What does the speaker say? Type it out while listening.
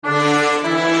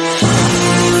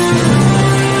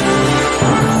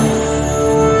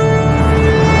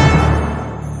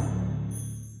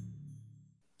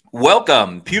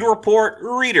Welcome, Pewter Report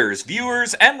readers,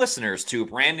 viewers, and listeners to a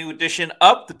brand new edition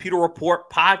of the Pewter Report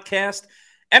podcast,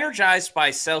 energized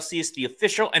by Celsius, the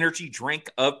official energy drink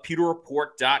of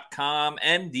pewterreport.com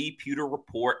and the Pewter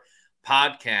Report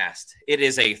podcast. It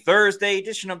is a Thursday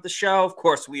edition of the show. Of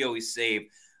course, we always save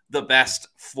the best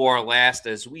for last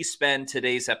as we spend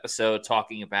today's episode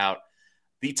talking about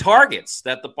the targets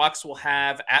that the Bucs will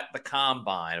have at the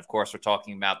Combine. Of course, we're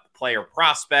talking about the player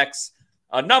prospects,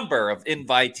 a number of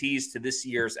invitees to this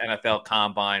year's NFL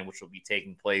Combine, which will be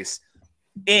taking place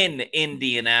in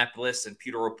Indianapolis, and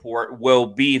Pewter Report will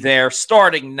be there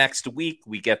starting next week.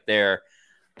 We get there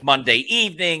Monday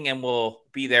evening, and we'll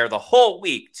be there the whole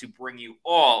week to bring you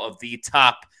all of the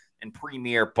top and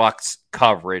premier Bucs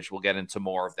coverage. We'll get into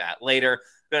more of that later.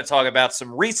 We're going to talk about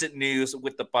some recent news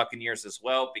with the Buccaneers as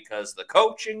well, because the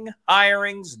coaching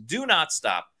hirings do not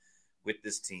stop with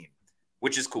this team,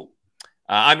 which is cool.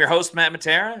 I'm your host, Matt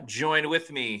Matera. Joined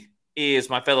with me is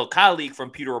my fellow colleague from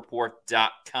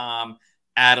pewterreport.com,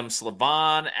 Adam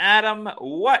Slavon. Adam,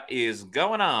 what is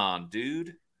going on,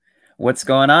 dude? What's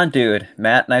going on, dude?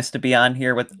 Matt, nice to be on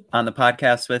here on the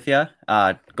podcast with you.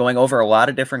 Going over a lot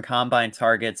of different combine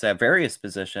targets at various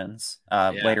positions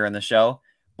later in the show.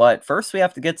 But first, we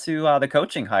have to get to the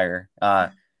coaching hire.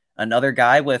 Another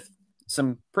guy with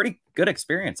some pretty good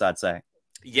experience, I'd say.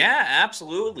 Yeah,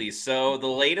 absolutely. So the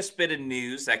latest bit of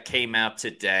news that came out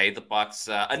today, the Bucs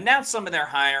announced some of their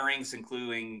hirings,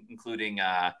 including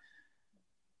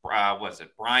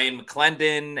Brian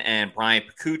McClendon and Brian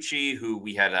Picucci, who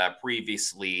we had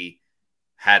previously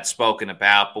had spoken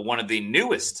about. But one of the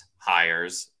newest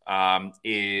hires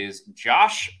is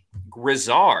Josh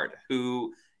Grizzard,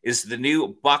 who is the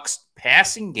new Bucs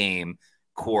passing game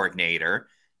coordinator.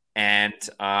 And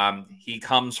he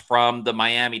comes from the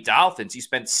Miami Dolphins. He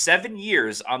spent 7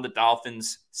 years on the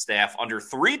Dolphins staff under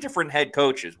 3 different head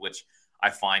coaches, which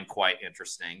I find quite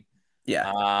interesting.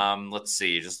 Yeah. Let's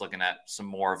see. Just looking at some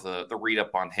more of the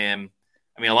read-up on him.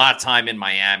 I mean, a lot of time in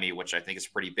Miami, which I think is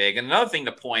pretty big. And another thing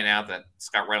to point out that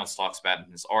Scott Reynolds talks about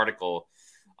in his article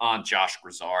on Josh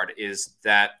Grizzard is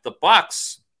that the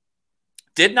Bucs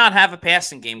did not have a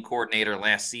passing game coordinator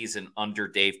last season under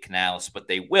Dave Canales, but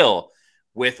they will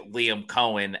with Liam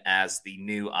Cohen as the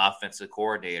new offensive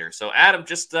coordinator. So, Adam,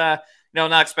 just, not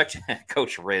expecting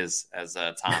Coach Riz, as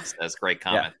Tom says, great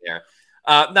comment there.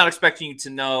 Not expecting you to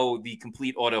know the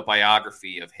complete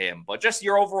autobiography of him, but just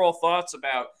your overall thoughts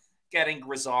about getting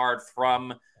Grizzard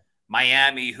from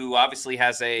Miami, who obviously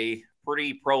has a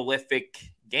pretty prolific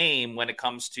game when it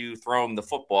comes to throwing the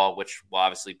football, which will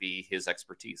obviously be his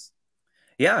expertise.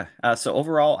 Yeah. So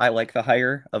overall, I like the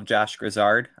hire of Josh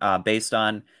Grizzard based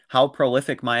on how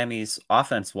prolific Miami's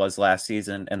offense was last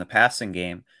season in the passing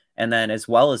game. And then as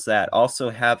well as that, also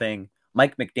having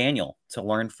Mike McDaniel to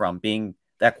learn from, being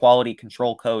that quality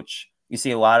control coach. You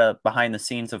see a lot of behind the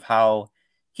scenes of how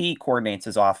he coordinates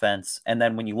his offense. And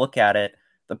then when you look at it,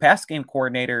 the pass game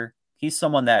coordinator, he's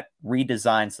someone that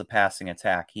redesigns the passing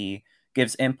attack. He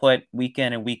gives input week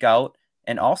in and week out,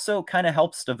 and also kind of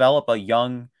helps develop a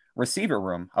young receiver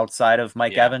room outside of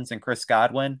Mike Evans and Chris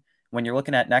Godwin. When you're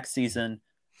looking at next season,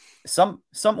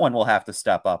 someone will have to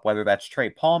step up, whether that's Trey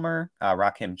Palmer,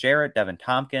 Rakim Jarrett, Devin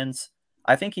Tompkins.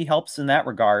 I think he helps in that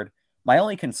regard. My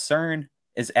only concern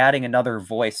is adding another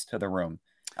voice to the room.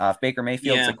 If Baker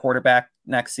Mayfield's a quarterback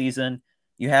next season,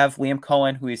 you have Liam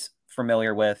Cohen, who he's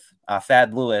familiar with,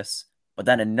 Thad Lewis, but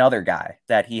then another guy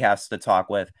that he has to talk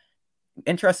with.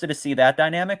 Interested to see that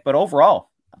dynamic, but overall,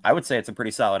 I would say it's a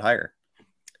pretty solid hire.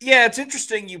 Yeah, it's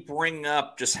interesting you bring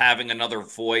up just having another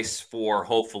voice for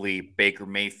hopefully Baker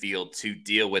Mayfield to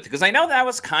deal with, because I know that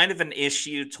was kind of an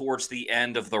issue towards the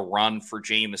end of the run for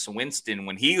Jameis Winston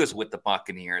when he was with the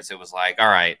Buccaneers. It was like, all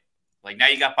right, like now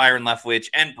you got Byron Leftwich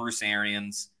and Bruce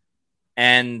Arians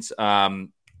and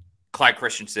Clyde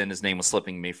Christensen. His name was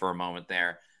slipping me for a moment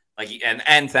there,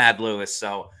 and Thad Lewis.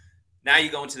 So now you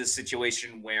go into this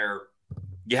situation where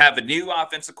you have a new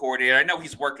offensive coordinator. I know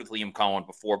he's worked with Liam Cohen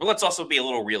before, but let's also be a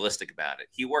little realistic about it.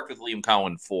 He worked with Liam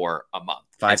Cohen for a month.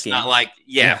 5 games. Not like,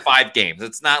 5 games.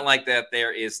 It's not like that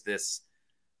there is this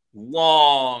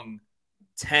long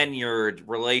tenured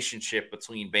relationship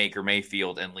between Baker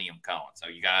Mayfield and Liam Cohen. So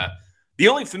you got the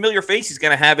only familiar face he's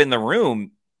going to have in the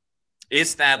room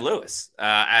is Thad Lewis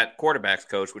at quarterback's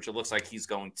coach, which it looks like he's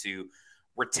going to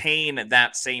retain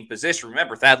that same position.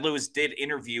 Remember, Thad Lewis did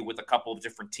interview with a couple of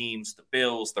different teams, the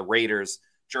Bills, the Raiders,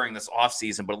 during this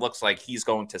offseason, but it looks like he's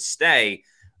going to stay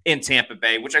in Tampa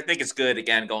Bay, which I think is good,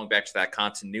 again, going back to that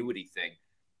continuity thing.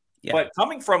 Yeah. But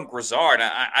coming from Grizzard,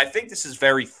 I think this is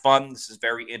very fun. This is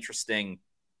very interesting.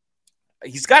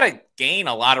 He's got to gain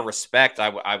a lot of respect,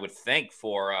 I would think,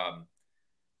 for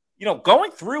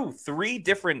going through 3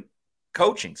 different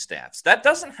coaching staffs, that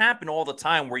doesn't happen all the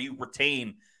time where you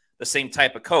retain the same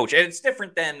type of coach. And it's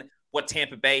different than what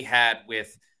Tampa Bay had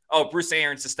with, Bruce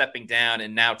Arians is stepping down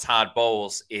and now Todd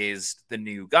Bowles is the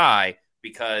new guy,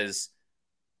 because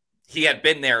he had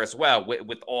been there as well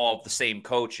with all the same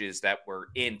coaches that were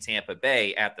in Tampa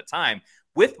Bay at the time.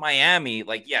 With Miami,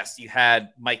 yes, you had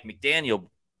Mike McDaniel.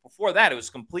 Before that, it was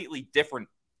completely different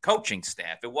coaching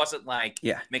staff. It wasn't like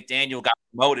McDaniel got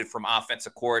promoted from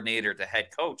offensive coordinator to head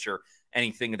coach or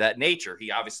anything of that nature.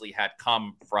 He obviously had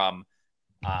come from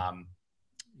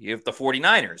you have the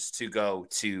 49ers to go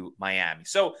to Miami.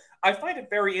 So I find it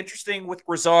very interesting with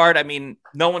Grizzard. I mean,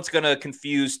 no one's going to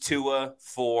confuse Tua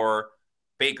for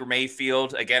Baker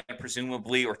Mayfield, again,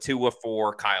 presumably, or Tua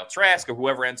for Kyle Trask or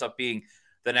whoever ends up being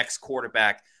the next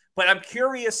quarterback. But I'm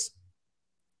curious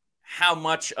how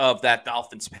much of that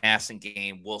Dolphins passing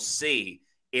game we'll see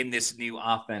in this new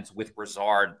offense with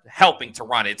Grizzard helping to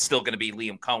run it. It's still going to be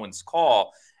Liam Cohen's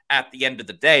call at the end of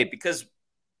the day, because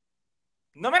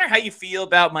no matter how you feel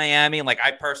about Miami,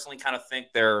 I personally kind of think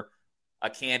they're a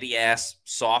candy-ass,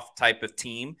 soft type of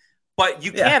team, but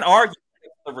you can't argue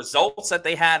the results that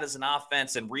they had as an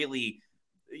offense and really,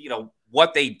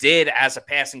 what they did as a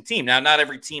passing team. Now, not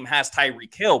every team has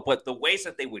Tyreek Hill, but the ways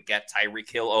that they would get Tyreek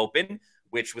Hill open,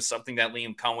 which was something that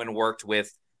Liam Cohen worked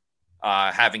with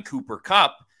having Cooper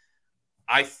Kupp,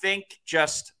 I think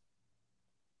just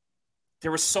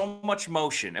there was so much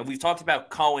motion. And we've talked about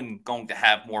Cohen going to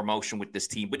have more motion with this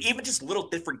team, but even just little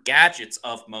different gadgets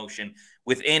of motion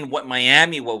within what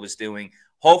Miami was doing,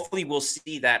 hopefully we'll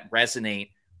see that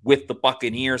resonate with the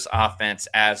Buccaneers offense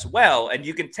as well. And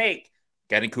you can take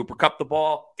getting Cooper Kupp the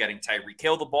ball, getting Tyreek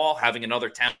Hill the ball, having another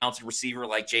talented receiver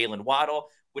like Jalen Waddle,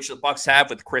 which the Bucs have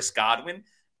with Chris Godwin,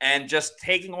 and just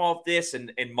taking all of this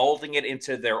and molding it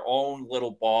into their own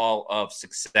little ball of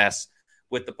success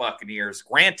with the Buccaneers.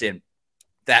 Granted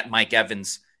that Mike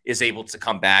Evans is able to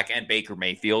come back and Baker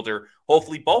Mayfield, or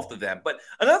hopefully both of them. But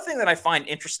another thing that I find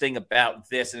interesting about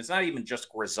this, and it's not even just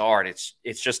Grizzard,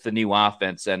 it's just the new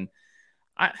offense. And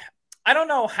I don't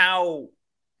know how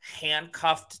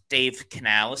handcuffed Dave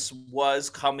Canales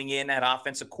was coming in at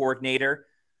offensive coordinator,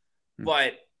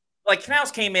 but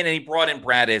Canales came in and he brought in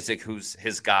Brad Isaac, who's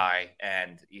his guy,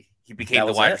 and he became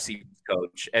the wide receivers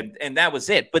coach, and that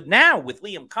was it. But now with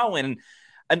Liam Cohen,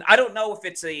 and I don't know if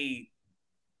it's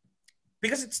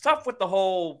because it's tough with the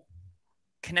whole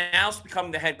Canales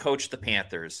becoming the head coach of the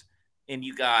Panthers, and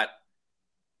you got,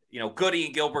 Goody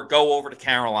and Gilbert go over to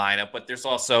Carolina, but there's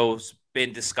also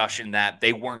been discussion that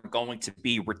they weren't going to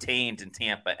be retained in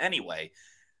Tampa anyway.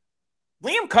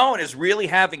 Liam Cohen is really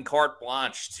having carte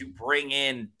blanche to bring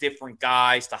in different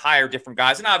guys, to hire different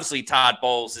guys. And obviously Todd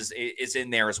Bowles is in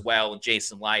there as well, and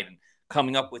Jason Light, and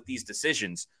coming up with these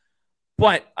decisions.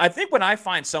 But I think what I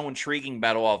find so intriguing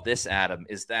about all of this, Adam,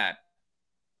 is that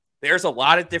there's a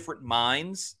lot of different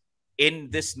minds in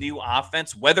this new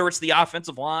offense, whether it's the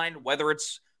offensive line, whether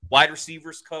it's wide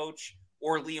receivers coach,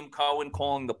 or Liam Cohen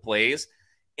calling the plays.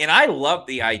 And I love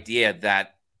the idea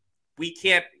that we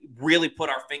can't really put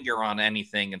our finger on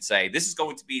anything and say this is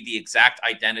going to be the exact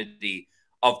identity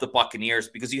of the Buccaneers,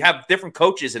 because you have different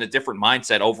coaches and a different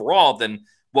mindset overall than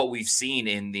what we've seen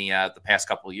in the past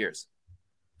couple of years.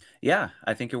 Yeah,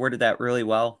 I think you worded that really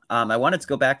well. I wanted to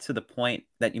go back to the point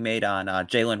that you made on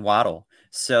Jalen Waddle.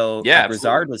 So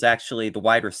Grizzard was actually the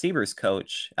wide receivers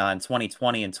coach in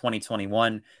 2020 and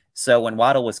 2021. So when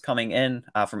Waddle was coming in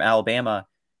from Alabama,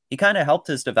 he kind of helped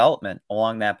his development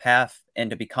along that path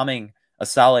into becoming a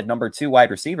solid number 2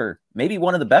 wide receiver, maybe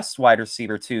one of the best wide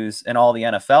receiver 2s in all the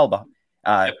NFL,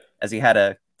 as he had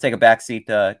to take a backseat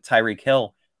to Tyreek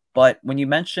Hill. But when you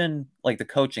mention the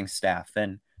coaching staff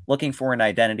and looking for an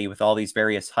identity with all these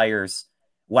various hires,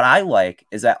 what I like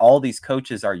is that all these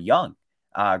coaches are young.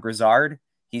 Grizzard,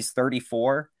 he's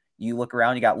 34. You look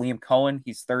around, you got Liam Cohen,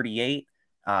 he's 38.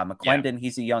 McClendon,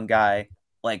 he's a young guy.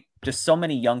 Just so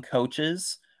many young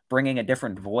coaches bringing a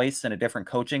different voice and a different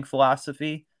coaching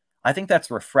philosophy. I think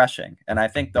that's refreshing. And I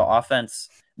think the offense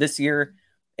this year,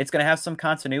 it's going to have some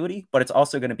continuity, but it's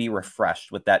also going to be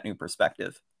refreshed with that new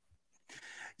perspective.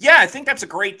 Yeah, I think that's a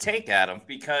great take, Adam,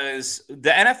 because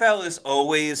the NFL is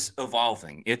always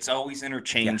evolving. It's always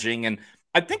interchanging. And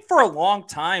I think for a long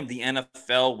time, the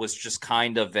NFL was just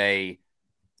kind of a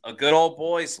good old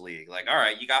boys league. All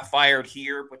right, you got fired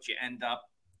here, but you end up,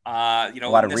 a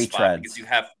lot of retreads. Because you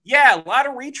have, a lot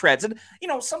of retreads. And,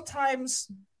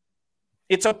 sometimes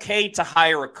it's okay to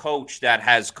hire a coach that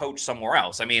has coached somewhere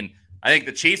else. I mean, I think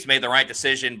the Chiefs made the right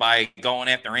decision by going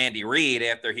after Andy Reid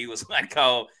after he was let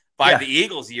go by the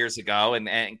Eagles years ago.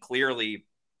 And clearly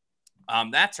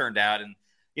that turned out. And,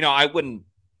 I wouldn't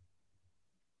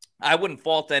I wouldn't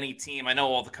fault any team. I know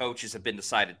all the coaches have been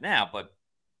decided now, but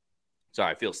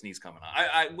sorry, I feel a sneeze coming on.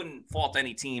 I wouldn't fault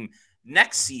any team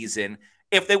next season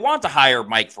if they want to hire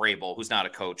Mike Vrabel, who's not a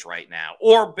coach right now,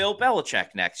 or Bill Belichick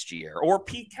next year, or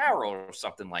Pete Carroll or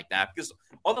something like that, because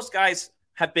all those guys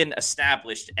have been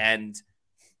established and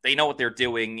they know what they're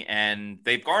doing, and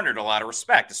they've garnered a lot of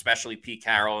respect, especially Pete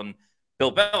Carroll and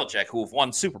Bill Belichick, who have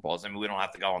won Super Bowls. I mean, we don't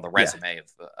have to go on the resume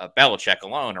of Belichick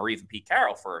alone, or even Pete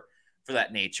Carroll for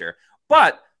that nature.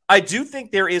 But I do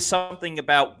think there is something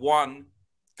about one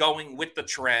going with the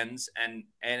trends and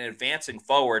advancing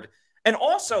forward, and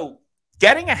also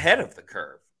getting ahead of the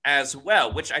curve as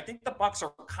well, which I think the Bucs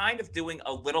are kind of doing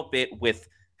a little bit with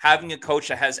having a coach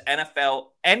that has NFL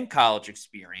and college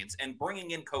experience and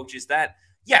bringing in coaches that,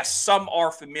 yes, some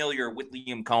are familiar with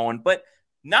Liam Cohen, but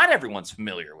not everyone's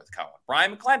familiar with Cohen.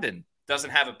 Brian McClendon doesn't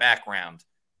have a background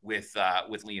with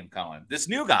Liam Cohen. This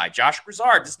new guy, Josh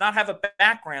Grizzard, does not have a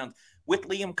background with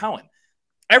Liam Cohen.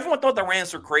 Everyone thought the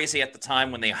Rams were crazy at the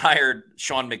time when they hired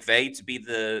Sean McVay to be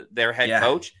their head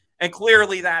coach, and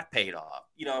clearly that paid off.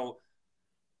 You know,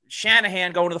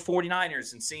 Shanahan going to the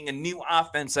 49ers and seeing a new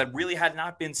offense that really had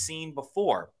not been seen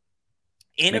before.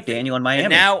 McDaniel in Miami.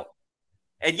 And now,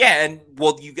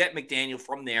 you get McDaniel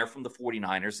from there, from the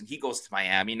 49ers, and he goes to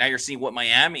Miami. Now you're seeing what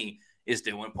Miami is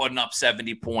doing, putting up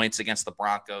 70 points against the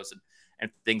Broncos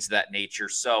and things of that nature.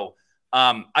 So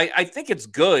I think it's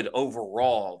good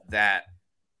overall that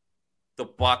the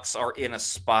Bucs are in a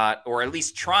spot, or at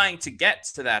least trying to get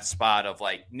to that spot of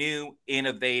like new,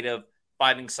 innovative,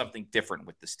 finding something different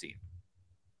with this team.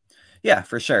 Yeah,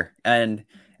 for sure. And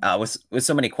with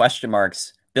so many question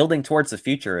marks, building towards the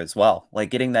future as well, like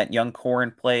getting that young core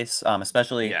in place,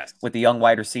 especially with the young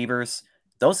wide receivers.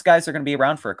 Those guys are going to be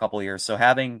around for a couple of years. So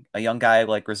having a young guy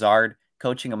like Grizzard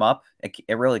coaching them up,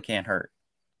 it really can't hurt.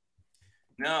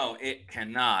 No, it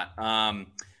cannot.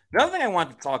 Another thing I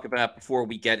wanted to talk about before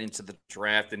we get into the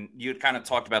draft, and you had kind of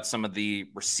talked about some of the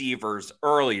receivers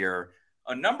earlier.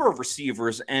 A number of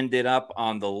receivers ended up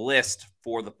on the list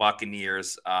for the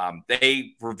Buccaneers.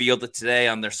 They revealed it today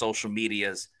on their social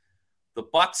medias. The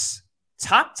Bucs'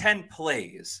 top 10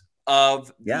 plays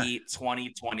of the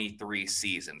 2023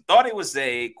 season. Thought it was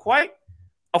quite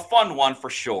a fun one for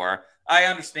sure. I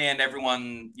understand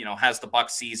everyone, has the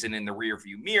Bucs season in the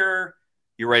rearview mirror.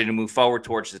 You're ready to move forward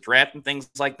towards the draft and things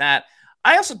like that.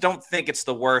 I also don't think it's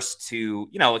the worst to,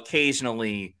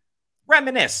 occasionally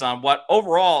reminisce on what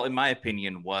overall, in my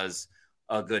opinion, was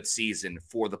a good season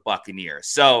for the Buccaneers.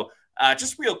 So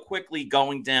just real quickly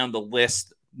going down the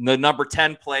list, the number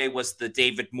 10 play was the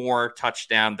David Moore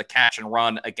touchdown, the catch and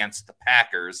run against the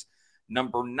Packers.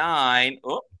 Number 9,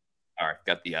 all right,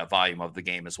 got the volume of the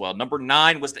game as well. Number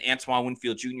 9 was the Antoine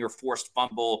Winfield Jr. forced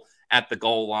fumble at the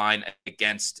goal line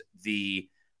against the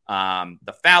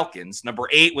Falcons. Number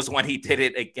 8 was when he did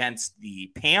it against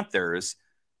the Panthers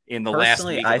in the last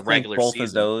week of the regular season. I think both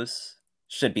of those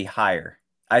should be higher.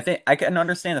 I think I can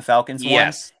understand the Falcons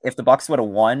one. If the Bucs would have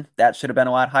won, that should have been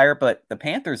a lot higher. But the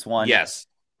Panthers one,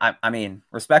 I mean,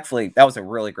 respectfully, that was a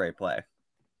really great play.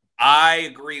 I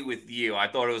agree with you. I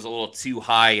thought it was a little too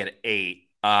high at 8.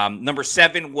 Number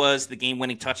 7 was the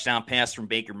game-winning touchdown pass from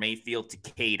Baker Mayfield to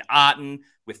Cade Otton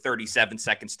with 37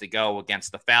 seconds to go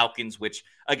against the Falcons, which,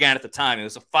 again, at the time, it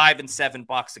was a 5-7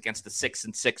 Bucs against the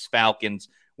 6-6 Falcons,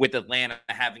 with Atlanta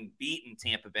having beaten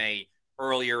Tampa Bay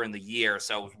earlier in the year.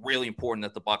 So it was really important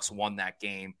that the Bucs won that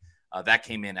game. That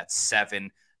came in at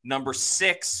 7. Number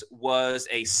 6 was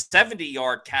a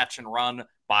 70-yard catch and run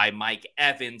by Mike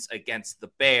Evans against the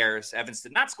Bears. Evans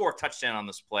did not score a touchdown on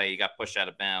this play. He got pushed out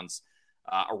of bounds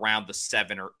around the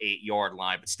 7 or 8 yard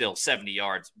line, but still 70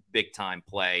 yards, big time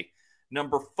play.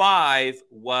 Number 5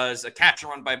 was a catch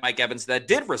and run by Mike Evans that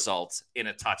did result in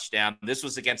a touchdown. This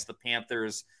was against the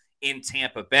Panthers in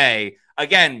Tampa Bay.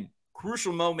 Again,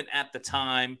 crucial moment at the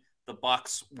time. The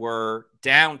Bucs were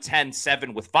down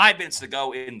 10-7 with 5 minutes to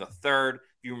go in the third. If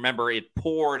you remember, it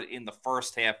poured in the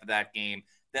first half of that game.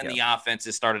 Then the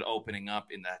offenses started opening up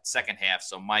in the second half.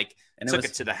 So Mike took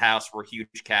it to the house for a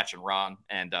huge catch and run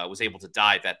and was able to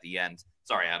dive at the end.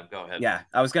 Sorry, Adam, go ahead. Yeah,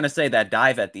 I was going to say that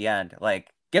dive at the end. Like,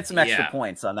 get some extra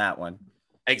points on that one.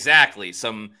 Exactly.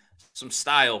 Some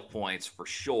style points for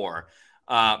sure.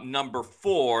 Number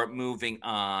 4, moving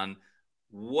on,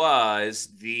 was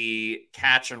the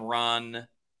catch and run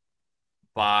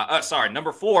by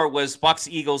number 4 was Bucs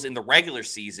Eagles in the regular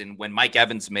season when Mike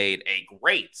Evans made a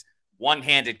great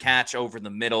one-handed catch over the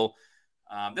middle.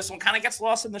 This one kind of gets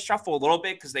lost in the shuffle a little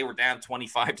bit because they were down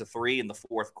 25-3 in the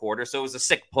fourth quarter. So it was a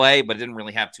sick play, but it didn't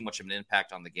really have too much of an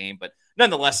impact on the game. But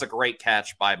nonetheless, a great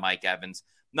catch by Mike Evans.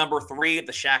 Number 3,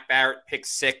 the Shaq Barrett pick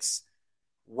 6.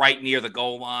 right near the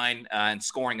goal line and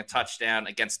scoring a touchdown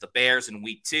against the Bears in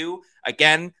week 2.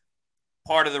 Again,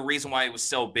 part of the reason why it was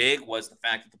so big was the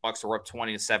fact that the Bucs were up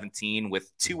 20-17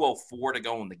 with 2:04 to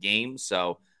go in the game.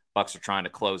 So Bucs are trying to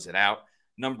close it out.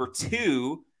 Number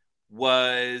 2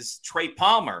 was Trey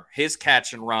Palmer, his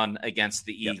catch and run against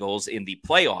the Eagles in the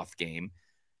playoff game.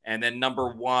 And then number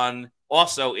 1,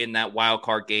 also in that wild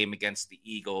card game against the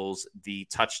Eagles, the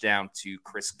touchdown to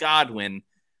Chris Godwin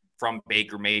from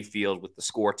Baker Mayfield with the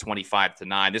score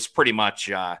 25-9. This pretty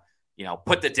much,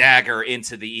 put the dagger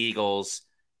into the Eagles,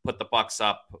 put the Bucs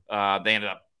up. They ended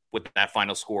up with that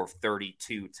final score of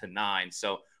 32-9.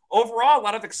 So overall, a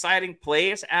lot of exciting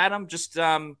plays. Adam, just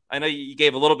I know you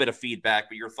gave a little bit of feedback,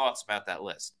 but your thoughts about that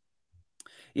list?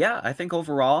 Yeah, I think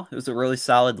overall it was a really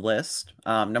solid list.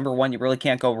 Number 1, you really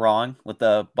can't go wrong with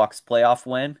the Bucs playoff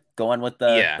win, going with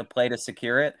the play to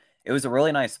secure it. It was a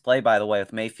really nice play, by the way,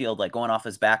 with Mayfield like going off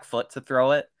his back foot to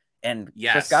throw it, and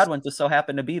Chris Godwin just so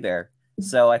happened to be there.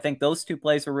 So I think those 2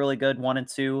 plays were really good, 1 and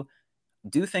 2.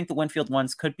 Do think the Winfield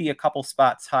ones could be a couple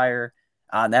spots higher.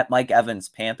 On that Mike Evans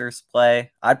Panthers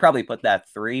play, I'd probably put that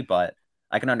 3, but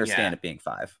I can understand it being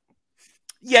 5.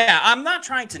 Yeah, I'm not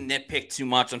trying to nitpick too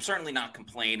much. I'm certainly not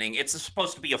complaining. It's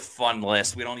supposed to be a fun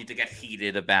list. We don't need to get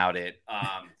heated about it.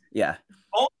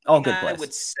 All good plays. I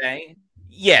would say,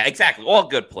 yeah, exactly. All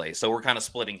good plays. So we're kind of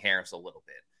splitting hairs a little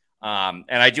bit.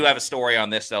 And I do have a story on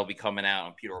this that'll be coming out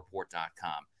on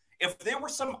PewterReport.com. If there were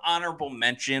some honorable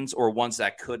mentions or ones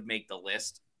that could make the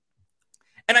list,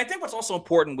 and I think what's also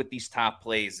important with these top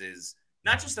plays is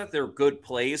not just that they're good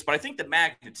plays, but I think the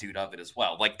magnitude of it as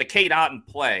well. Like the Cade Otton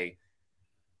play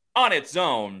on its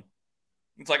own,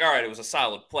 it's like, all right, it was a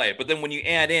solid play. But then when you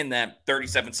add in that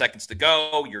 37 seconds to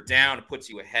go, you're down, it puts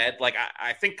you ahead. Like,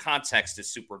 I think context is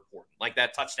super important. Like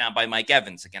that touchdown by Mike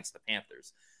Evans against the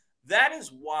Panthers. That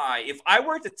is why if I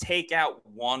were to take out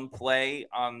one play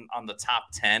on the top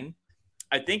 10,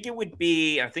 I think it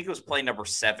was play number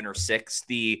 7 or 6.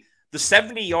 The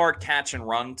 70-yard catch and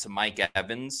run to Mike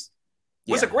Evans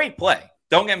was a great play.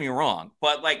 Don't get me wrong.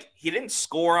 But, like, he didn't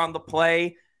score on the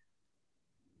play,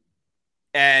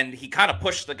 and he kind of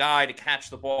pushed the guy to catch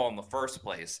the ball in the first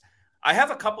place. I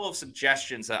have a couple of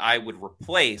suggestions that I would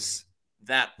replace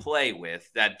that play with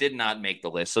that did not make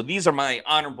the list. So these are my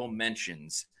honorable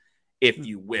mentions, if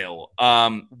you will.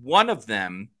 One of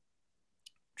them,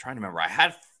 I'm trying to remember, I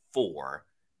had 4.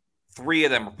 3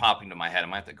 of them are popping to my head. I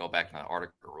might have to go back to that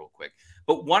article real quick.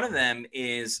 But one of them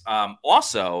is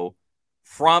also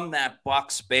from that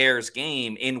Bucs-Bears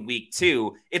game in week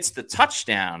 2. It's the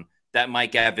touchdown that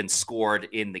Mike Evans scored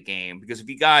in the game. Because if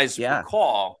you guys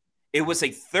recall, it was a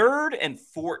 3rd and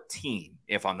 14,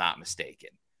 if I'm not mistaken.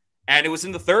 And it was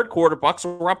in the third quarter. Bucs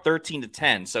were up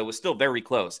 13-10, so it was still very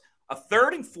close. A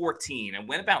 3rd and 14 and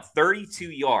went about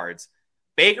 32 yards.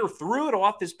 Baker threw it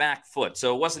off his back foot,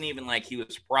 so it wasn't even like he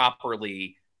was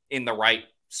properly in the right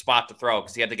spot to throw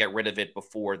because he had to get rid of it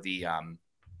before the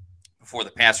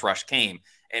pass rush came.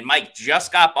 And Mike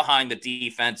just got behind the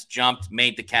defense, jumped,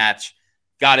 made the catch,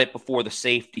 got it before the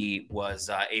safety was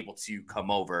able to come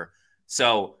over.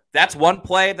 So that's one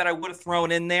play that I would have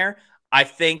thrown in there. I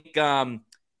think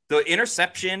the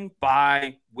interception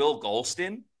by Will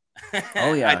Golston,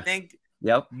 I think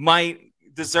might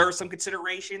deserve some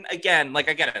consideration. Again, like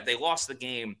I get it, they lost the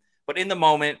game, but in the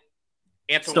moment,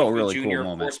 Anthony really Jr.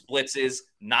 Force blitzes,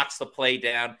 knocks the play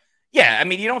down. Yeah, I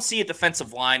mean, you don't see a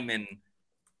defensive lineman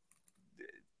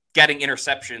getting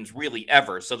interceptions really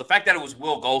ever. So the fact that it was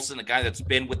Will Golston, a guy that's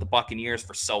been with the Buccaneers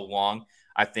for so long,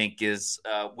 I think is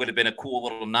would have been a cool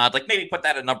little nod. Like maybe put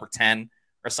that at number 10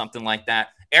 or something like that.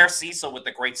 Air Cecil with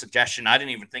the great suggestion. I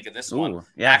didn't even think of this one.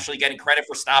 Yeah. Actually getting credit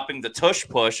for stopping the tush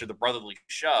push or the brotherly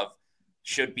shove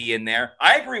should be in there.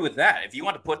 I agree with that. If you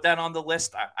want to put that on the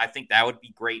list, I think that would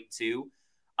be great too.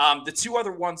 The 2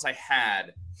 other ones I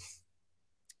had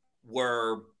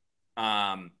were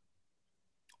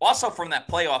also from that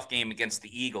playoff game against the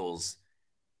Eagles,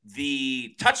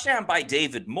 the touchdown by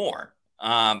David Moore.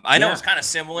 I know it's kind of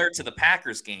similar to the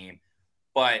Packers game,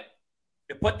 but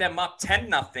it put them up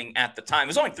 10-0 at the time. It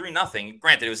was only 3-0.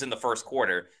 Granted, it was in the first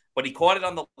quarter, but he caught it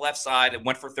on the left side and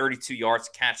went for 32 yards,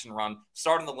 catch and run,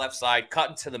 started on the left side,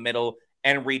 cut into the middle,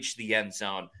 and reached the end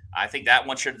zone. I think that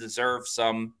one should deserve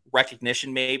some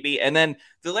recognition maybe. And then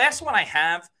the last one I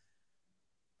have,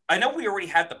 I know we already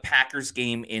had the Packers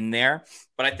game in there,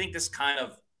 but I think this kind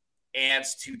of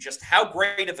adds to just how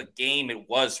great of a game it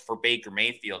was for Baker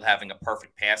Mayfield having a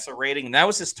perfect passer rating. And that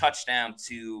was his touchdown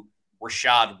to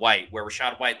Rachaad White, where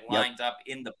Rachaad White lined up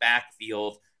in the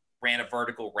backfield, ran a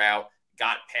vertical route,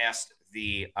 got past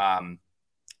the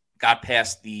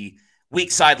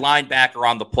weak side linebacker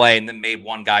on the play and then made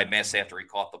one guy miss after he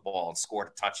caught the ball and scored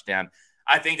a touchdown.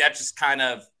 I think that just kind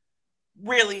of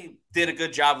really did a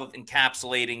good job of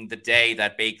encapsulating the day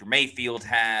that Baker Mayfield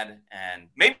had. And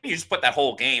maybe you just put that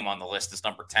whole game on the list as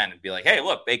number 10 and be like, hey,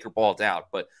 look, Baker balled out.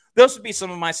 But those would be some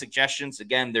of my suggestions.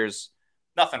 Again, there's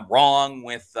nothing wrong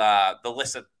with the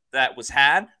list that was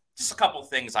had. Just a couple of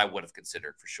things I would have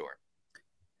considered for sure.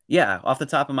 Yeah, off the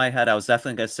top of my head, I was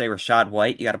definitely going to say Rachaad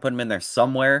White. You got to put him in there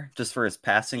somewhere just for his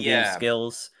passing game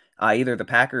skills. Either the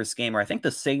Packers game or I think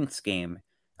the Saints game.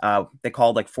 They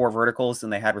called like 4 verticals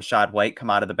and they had Rachaad White come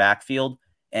out of the backfield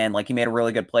and like he made a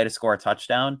really good play to score a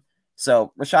touchdown.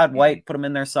 So Rachaad White, put him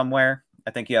in there somewhere.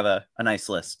 I think you have a nice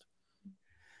list.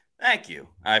 Thank you.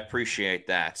 I appreciate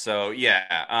that. So,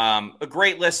 yeah, a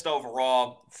great list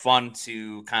overall. Fun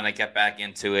to kind of get back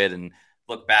into it and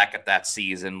look back at that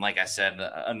season. Like I said,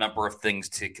 a number of things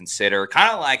to consider.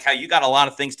 Kind of like how you got a lot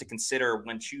of things to consider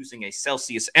when choosing a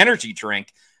Celsius energy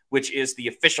drink, which is the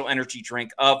official energy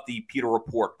drink of the Pewter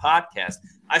Report podcast.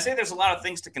 I say there's a lot of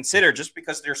things to consider just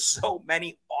because there's so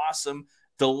many awesome,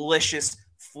 delicious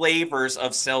flavors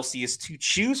of Celsius to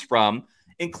choose from,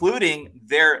 including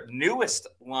their newest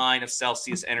line of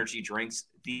Celsius energy drinks,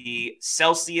 the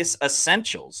Celsius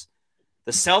Essentials.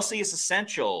 The Celsius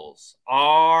Essentials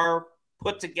are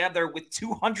put together with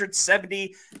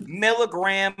 270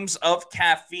 milligrams of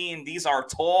caffeine. These are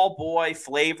tall boy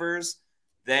flavors.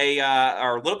 They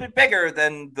are a little bit bigger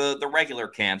than the regular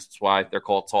cans. That's why they're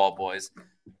called tall boys.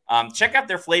 Check out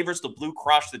their flavors, the Blue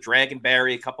Crush, the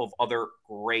Dragonberry, a couple of other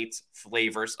great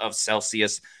flavors of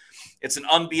Celsius. It's an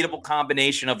unbeatable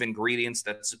combination of ingredients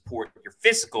that support your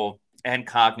physical and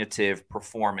cognitive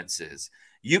performances.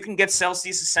 You can get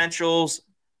Celsius Essentials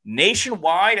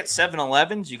nationwide at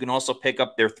 7-Elevens. You can also pick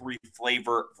up their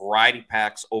 3-flavor variety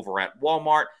packs over at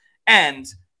Walmart, and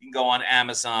you can go on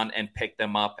Amazon and pick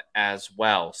them up as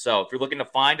well. So if you're looking to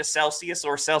find a Celsius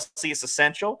or Celsius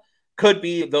Essential, could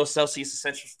be those Celsius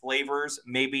Essentials flavors.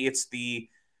 Maybe it's the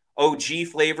OG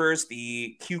flavors,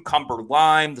 the cucumber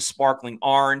lime, the sparkling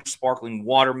orange, sparkling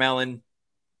watermelon.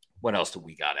 What else do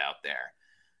we got out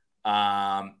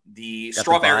there? The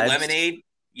strawberry lemonade.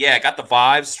 Yeah, got the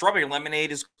vibes. Strawberry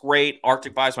lemonade is great.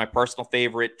 Arctic Vibe is my personal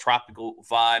favorite. Tropical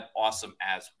Vibe, awesome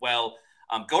as well.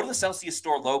 Go to the Celsius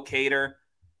store locator,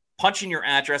 punch in your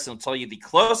address, and it'll tell you the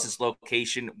closest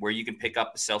location where you can pick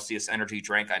up the Celsius energy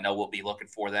drink. I know we'll be looking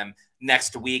for them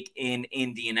next week in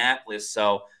Indianapolis,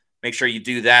 so make sure you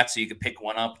do that so you can pick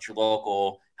one up at your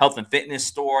local health and fitness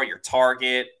store, your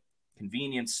Target,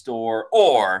 convenience store,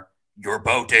 or your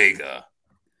bodega.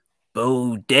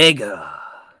 Bodega.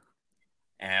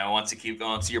 And once you keep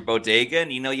going to your bodega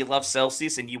and you know you love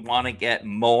Celsius and you want to get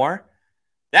more,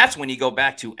 that's when you go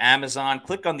back to Amazon,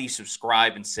 click on the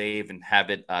subscribe and save and have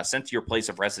it sent to your place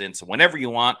of residence whenever you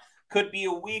want. Could be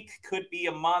a week, could be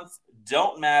a month,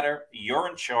 don't matter. You're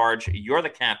in charge. You're the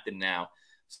captain now.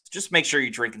 So just make sure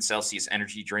you're drinking Celsius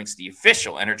energy drinks, the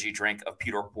official energy drink of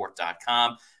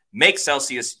PewterReport.com. Make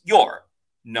Celsius your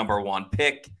number one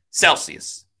pick.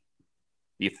 Celsius,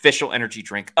 the official energy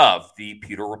drink of the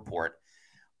Pewter Report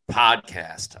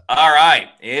podcast. All right,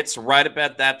 it's right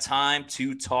about that time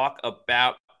to talk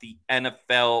about the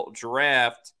NFL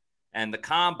draft and the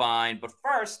combine. But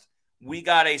first, we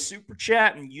got a super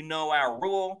chat, and you know our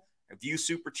rule. If you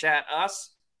super chat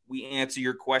us, we answer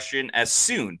your question as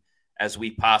soon as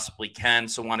we possibly can.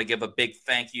 So I want to give a big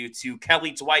thank you to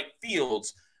Kelly Dwight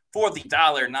Fields for the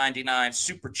 $1.99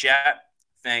 super chat.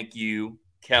 Thank you,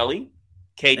 Kelly.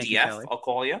 KDF, you, Kelly. I'll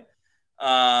call you.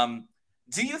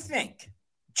 Do you think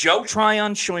Joe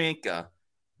Tryon-Shoyinka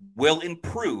will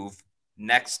improve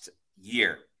next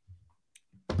year?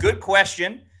 Good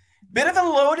question. Bit of a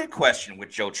loaded question with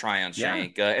Joe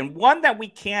Tryon-Shoyinka, and one that we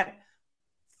can't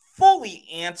fully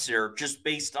answer just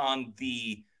based on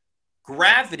the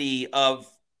gravity of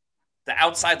the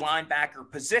outside linebacker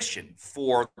position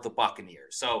for the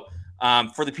Buccaneers. So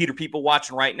for the Pewter people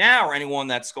watching right now, or anyone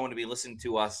that's going to be listening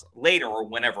to us later or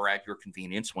whenever at your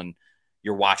convenience when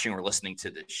you're watching or listening to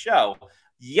the show,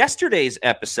 yesterday's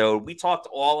episode, we talked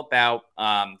all about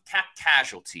cap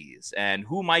casualties and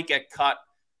who might get cut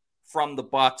from the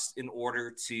Bucs in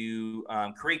order to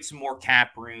create some more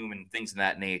cap room and things of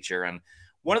that nature. And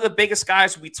one of the biggest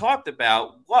guys we talked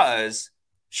about was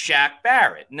Shaq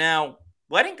Barrett. Now,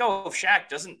 letting go of Shaq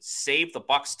doesn't save the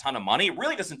Bucs a ton of money. It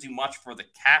really doesn't do much for the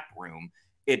cap room.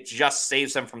 It just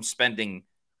saves them from spending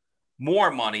more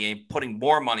money and putting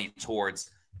more money towards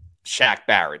Shaq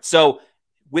Barrett. So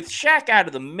with Shaq out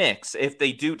of the mix, if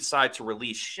they do decide to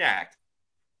release Shaq,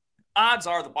 odds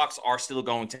are the Bucs are still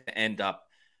going to end up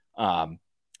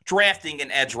drafting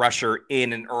an edge rusher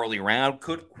in an early round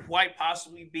could quite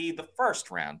possibly be the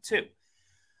first round, too.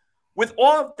 With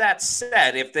all of that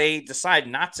said, if they decide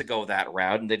not to go that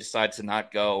route and they decide to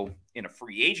not go in a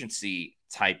free agency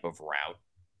type of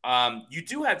route, you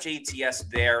do have JTS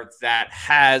there that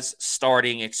has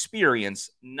starting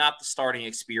experience, not the starting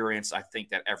experience I think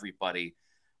that everybody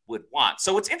would want.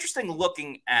 So it's interesting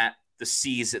looking at the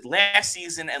season, last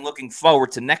season, and looking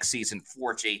forward to next season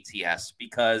for JTS,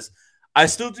 because I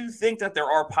still do think that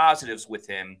there are positives with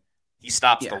him. He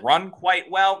stops the run quite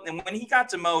well. And when he got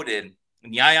demoted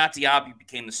and Yaya Diaby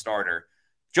became the starter,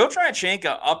 Joe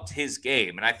Tryanchenko upped his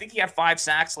game. And I think he had 5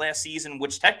 sacks last season,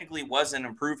 which technically was an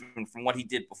improvement from what he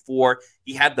did before.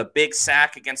 He had the big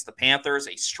sack against the Panthers,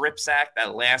 a strip sack,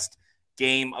 that last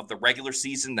game of the regular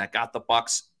season that got the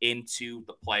Bucs into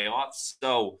the playoffs.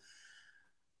 So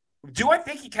do I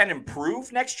think he can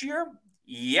improve next year?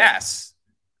 Yes.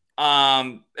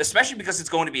 Especially because it's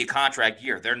going to be a contract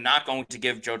year. They're not going to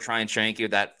give Joe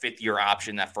Tryanchenko that 5th-year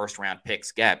option that first-round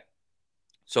picks get.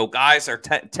 So guys are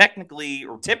technically,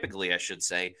 or typically, I should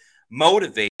say,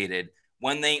 motivated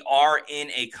when they are in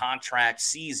a contract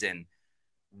season.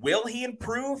 Will he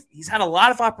improve? He's had a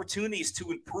lot of opportunities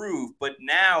to improve, but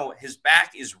now his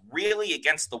back is really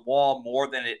against the wall more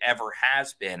than it ever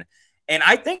has been. And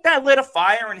I think that lit a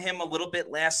fire in him a little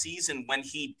bit last season when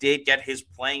he did get his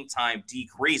playing time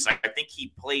decrease. I think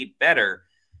he played better.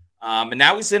 And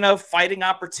now he's in a fighting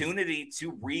opportunity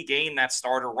to regain that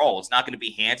starter role. It's not going to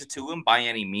be handed to him by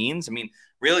any means. I mean,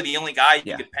 really the only guy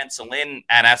you could pencil in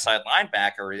at outside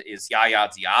linebacker is Yaya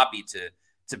Diaby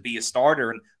to be a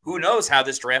starter. And who knows how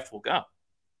this draft will go.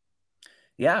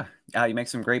 Yeah, you make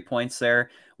some great points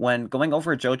there. When going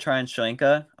over Joe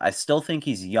Tryanchenko, I still think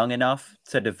he's young enough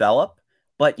to develop,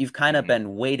 but you've kind of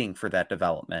been waiting for that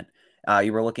development.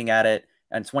 You were looking at it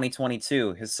in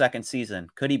 2022, his second season.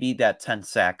 Could he be that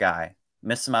 10-sack guy?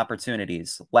 Missed some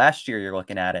opportunities. Last year, you're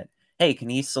looking at it. Hey, can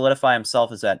he solidify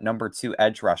himself as that number 2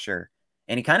 edge rusher?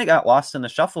 And he kind of got lost in the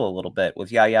shuffle a little bit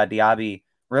with Yaya Diaby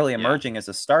really emerging as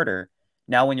a starter.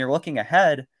 Now, when you're looking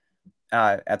ahead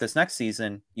at this next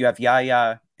season, you have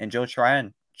Yaya and Joe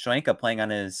Tryanchenko playing on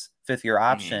his 5th-year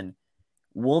option.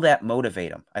 Will that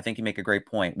motivate him? I think you make a great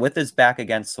point. With his back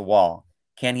against the wall,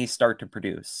 can he start to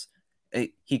produce?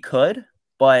 He could,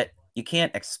 but you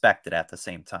can't expect it at the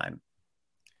same time.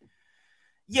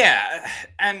 Yeah,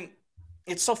 and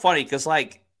it's so funny because,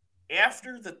 like,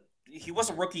 he was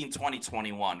a rookie in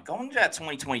 2021. Going to that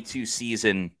 2022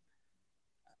 season,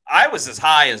 I was as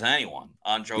high as anyone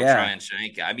on Joe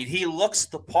Tryanchenko. I mean, he looks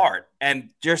the part,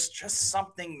 and there's just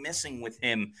something missing with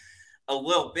him a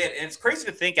little bit. And it's crazy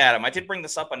to think, Adam. I did bring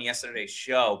this up on yesterday's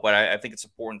show, but I think it's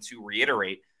important to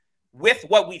reiterate. With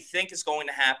what we think is going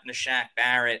to happen to Shaq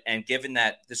Barrett, and given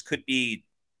that this could be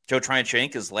Joe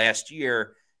Tryanchenko's last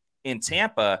year in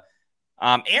Tampa,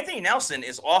 Anthony Nelson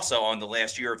is also on the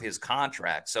last year of his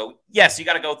contract. So, yes, you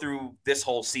got to go through this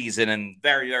whole season, and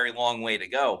very, very long way to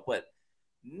go. But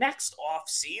next off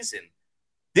season,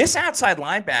 this outside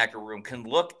linebacker room can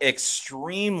look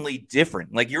extremely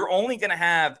different. Like, you're only going to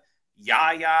have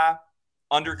Yaya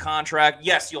under contract.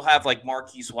 Yes, you'll have like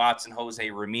Marquise Watts and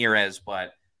Jose Ramirez,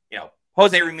 but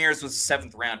Jose Ramirez was a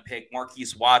 7th-round pick.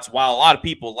 Marquise Watts, while a lot of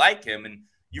people like him, and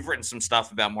you've written some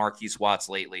stuff about Marquise Watts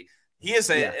lately, he is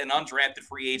an undrafted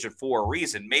free agent for a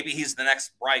reason. Maybe he's the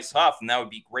next Bryce Huff, and that would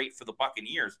be great for the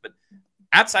Buccaneers. But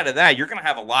outside of that, you're going to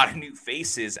have a lot of new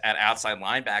faces at outside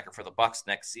linebacker for the Bucs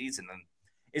next season. And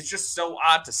it's just so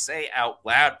odd to say out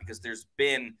loud because there's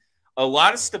been a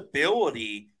lot of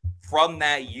stability from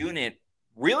that unit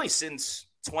really since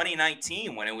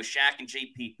 2019 when it was Shaq and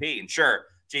JPP. And sure,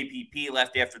 JPP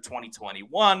left after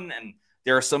 2021, and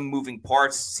there are some moving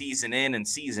parts season in and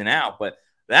season out, but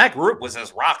that group was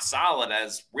as rock solid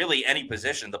as really any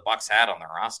position the Bucs had on their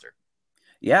roster.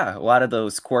 Yeah, a lot of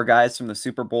those core guys from the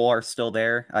Super Bowl are still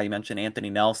there. You mentioned Anthony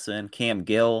Nelson, Cam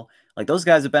Gill. Like, those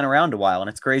guys have been around a while, and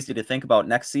it's crazy to think about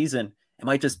next season. It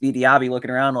might just be Diaby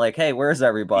looking around like, hey, where's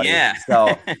everybody? Yeah.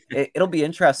 So it'll be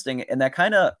interesting, and that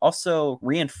kind of also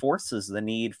reinforces the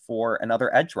need for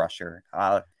another edge rusher.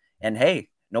 And hey,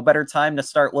 no better time to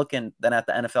start looking than at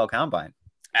the NFL Combine.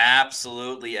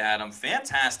 Absolutely, Adam.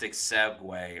 Fantastic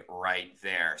segue right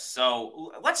there.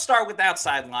 So let's start with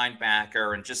outside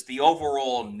linebacker and just the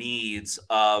overall needs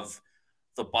of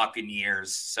the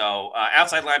Buccaneers. So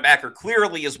outside linebacker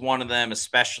clearly is one of them,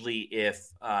 especially if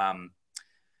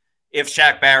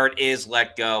Shaq Barrett is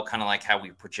let go, kind of like how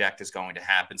we project is going to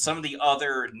happen. Some of the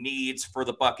other needs for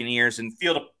the Buccaneers, and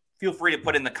feel free to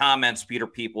put in the comments, Peter,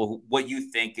 people, what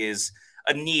you think is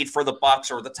a need for the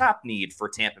Bucs or the top need for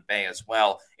Tampa Bay as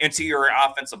well. Interior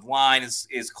offensive line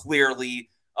is clearly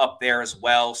up there as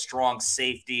well. Strong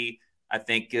safety, I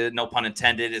think, no pun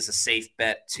intended, is a safe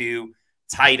bet too.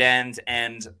 Tight end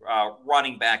and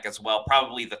running back as well.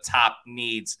 Probably the top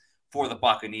needs for the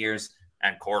Buccaneers,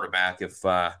 and quarterback if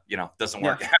doesn't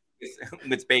work out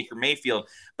with Baker Mayfield.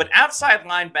 But outside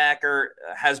linebacker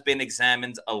has been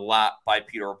examined a lot by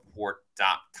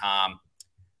PeterReport.com.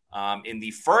 In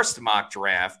the first mock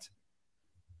draft,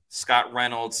 Scott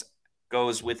Reynolds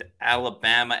goes with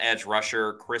Alabama edge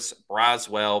rusher Chris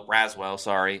Braswell,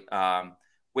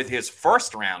 with his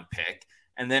first round pick.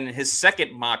 And then in his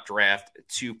second mock draft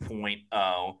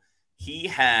 2.0, he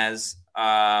has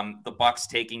the Bucs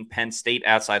taking Penn State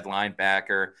outside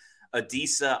linebacker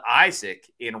Adisa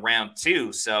Isaac in round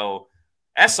 2. So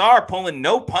SR pulling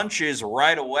no punches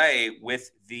right away with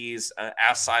these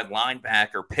outside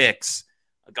linebacker picks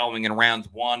going in round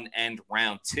 1 and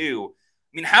round 2.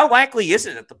 I mean, how likely is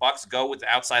it that the Bucs go with the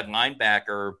outside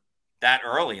linebacker that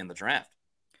early in the draft?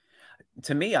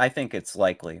 To me, I think it's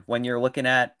likely. When you're looking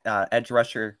at edge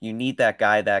rusher, you need that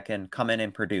guy that can come in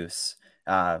and produce.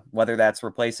 Whether that's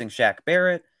replacing Shaq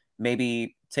Barrett,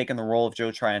 maybe taking the role of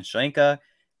Joe Tryon-Shoyinka,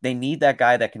 they need that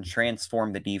guy that can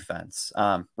transform the defense.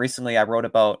 Recently, I wrote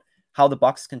about how the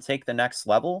Bucs can take the next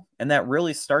level, and that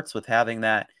really starts with having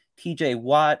that TJ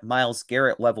Watt, Myles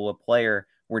Garrett level of player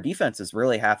where defenses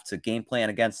really have to game plan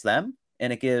against them,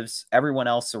 and it gives everyone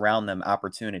else around them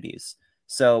opportunities.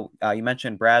 So you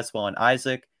mentioned Braswell and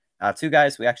Isaac, two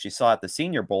guys we actually saw at the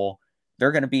Senior Bowl.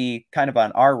 They're going to be kind of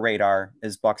on our radar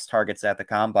as Bucs targets at the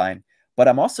Combine. But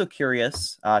I'm also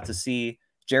curious to see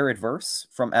Jared Verse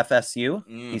from FSU.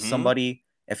 Mm-hmm. He's somebody,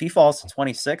 if he falls to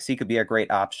 26, he could be a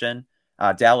great option.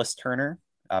 Dallas Turner,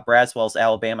 Braswell's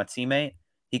Alabama teammate,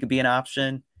 he could be an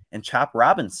option. And Chop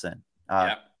Robinson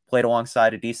played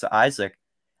alongside Adisa Isaac.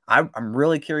 I'm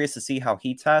really curious to see how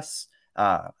he tests.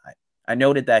 I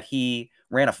noted that he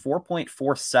ran a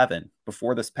 4.47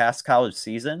 before this past college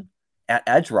season at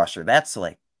edge rusher. That's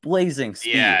like blazing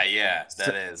speed. Yeah,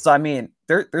 that is. So I mean,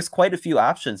 there's quite a few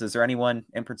options. Is there anyone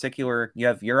in particular you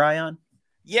have your eye on?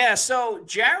 Yeah, so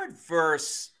Jared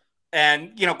Verse,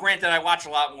 and, granted, I watch a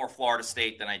lot more Florida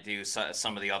State than I do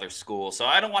some of the other schools, so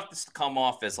I don't want this to come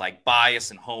off as like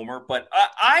bias and homer, but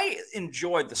I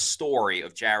enjoyed the story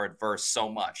of Jared Verse so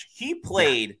much. He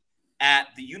played at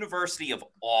the University of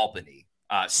Albany,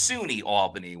 SUNY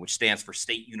Albany, which stands for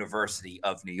State University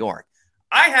of New York.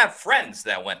 I have friends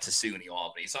that went to SUNY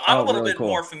Albany, so I'm a little bit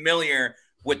more familiar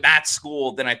with that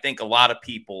school than I think a lot of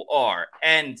people are.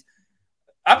 And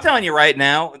I'm telling you right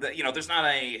now that, there's not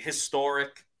a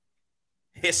historic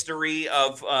history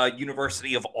of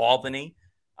University of Albany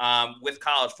with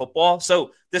college football.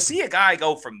 So to see a guy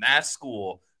go from that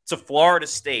school to Florida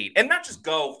State, and not just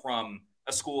go from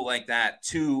a school like that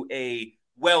to a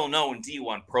well-known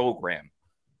D1 program,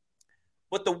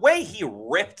 but the way he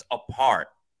ripped apart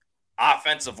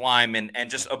offensive linemen and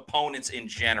just opponents in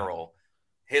general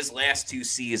his last 2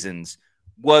 seasons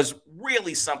was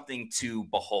really something to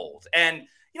behold. And,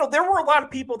 there were a lot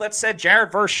of people that said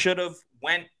Jared Verse should have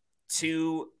went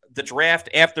to the draft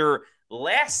after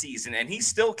last season, and he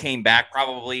still came back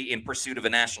probably in pursuit of a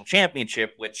national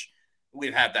championship, which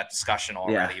we've had that discussion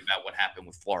already about what happened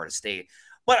with Florida State.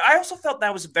 But I also felt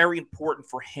that was very important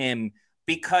for him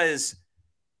because,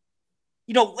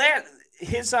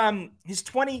 his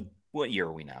 20, what year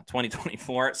are we now?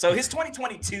 2024. So his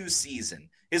 2022 season,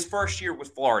 his first year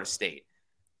with Florida State,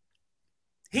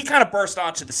 he kind of burst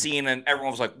onto the scene and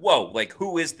everyone was like, whoa, like,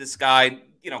 who is this guy?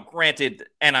 Granted,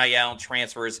 NIL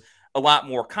transfers a lot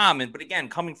more common, but again,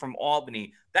 coming from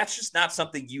Albany, that's just not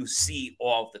something you see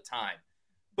all the time.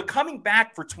 But coming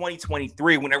back for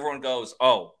 2023, when everyone goes,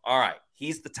 oh, all right,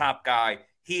 he's the top guy,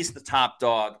 he's the top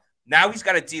dog. Now he's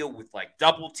got to deal with like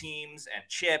double teams and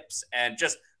chips and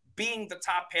just being the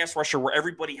top pass rusher where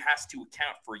everybody has to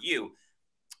account for you.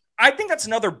 I think that's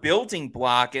another building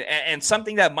block and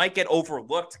something that might get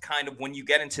overlooked kind of when you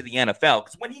get into the NFL.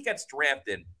 Because when he gets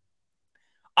drafted,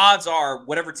 odds are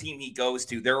whatever team he goes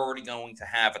to, they're already going to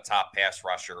have a top pass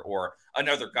rusher or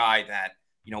another guy that,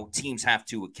 teams have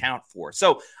to account for.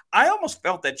 So I almost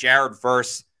felt that Jared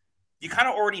Verse, you kind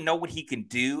of already know what he can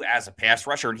do as a pass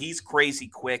rusher, and he's crazy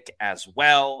quick as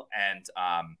well, and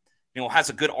has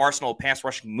a good arsenal of pass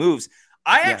rushing moves.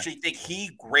 I actually think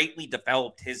he greatly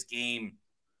developed his game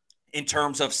in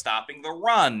terms of stopping the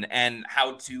run and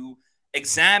how to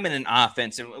examine an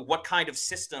offense and what kind of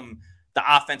system the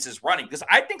offense is running. Because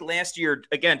I think last year,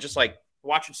 again, just like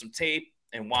watching some tape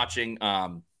and watching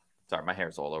sorry, my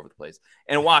hair's all over the place,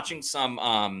 and watching some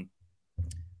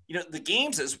the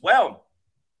games as well,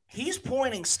 he's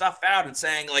pointing stuff out and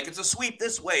saying, like, it's a sweep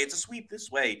this way, it's a sweep this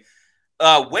way.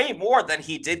 way more than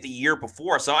he did the year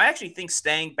before. So I actually think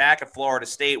staying back at Florida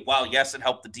State, while yes, it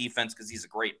helped the defense because he's a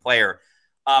great player,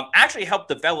 actually helped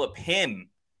develop him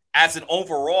as an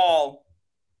overall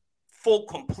full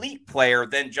complete player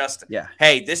than just,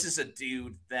 hey, this is a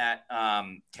dude that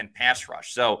can pass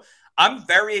rush. So I'm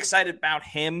very excited about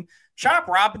him. Chop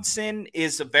Robinson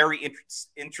is a very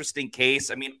interesting case.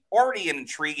 I mean, already an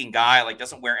intriguing guy, like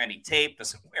doesn't wear any tape,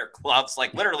 doesn't wear gloves,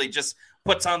 like literally just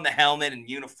puts on the helmet and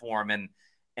uniform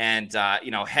and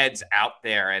heads out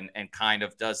there and kind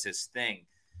of does his thing.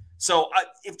 So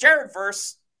if Jared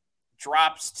Verse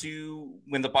drops to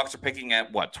when the Bucs are picking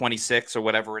at 26 or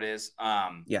whatever it is,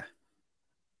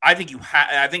 I think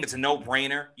I think it's a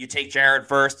no-brainer. You take Jared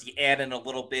Verse, you add in a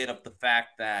little bit of the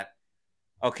fact that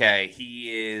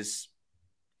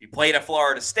he played at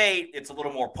Florida State. It's a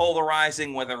little more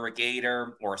polarizing whether a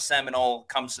Gator or a Seminole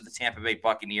comes to the Tampa Bay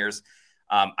Buccaneers.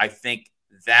 I think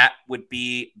that would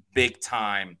be big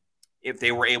time if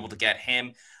they were able to get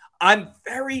him. I'm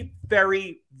very,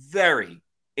 very, very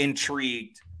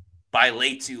intrigued by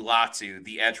Laitu Latu,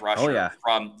 the edge rusher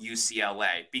from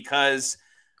UCLA, because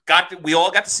we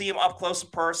all got to see him up close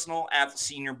and personal at the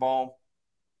Senior Bowl.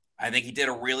 I think he did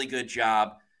a really good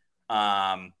job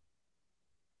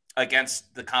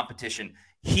against the competition.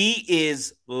 He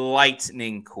is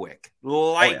lightning quick.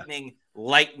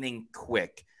 Lightning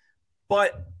quick.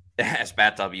 But as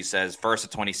Bat W says, first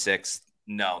at 26,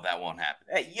 no, that won't happen.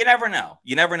 Hey, you never know.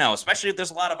 You never know, especially if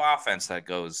there's a lot of offense that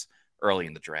goes early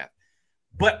in the draft.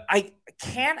 But I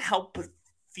can't help but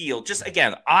feel, just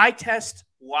again, eye test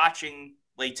watching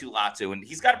Laitu Latu, and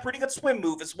he's got a pretty good swim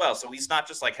move as well. So he's not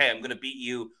just like, hey, I'm going to beat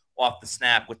you off the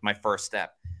snap with my first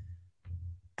step.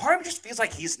 Part of me just feels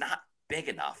like he's not big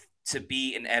enough to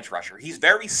be an edge rusher. He's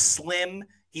very slim.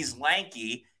 He's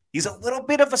lanky. He's a little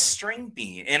bit of a string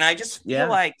bean. And I just feel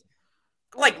like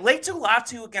Laitu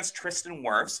Latu against Tristan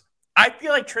Wirfs, I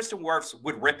feel like Tristan Wirfs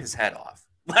would rip his head off.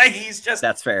 Like he's just,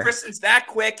 that's fair. Tristan's that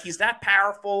quick. He's that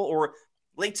powerful. Or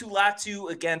Laitu Latu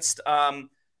against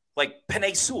like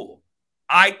Penei Sewell.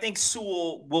 I think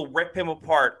Sewell will rip him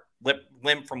apart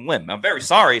limb from limb. I'm very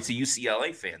sorry to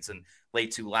UCLA fans and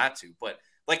Laitu Latu, but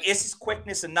like, is his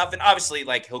quickness enough? And obviously,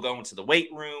 like, he'll go into the weight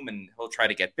room and he'll try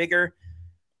to get bigger.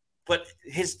 But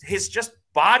his just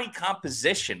body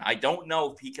composition, I don't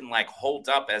know if he can, like, hold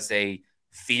up as a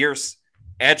fierce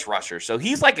edge rusher. So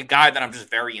he's, like, a guy that I'm just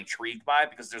very intrigued by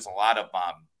because there's a lot of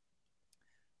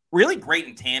really great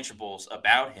intangibles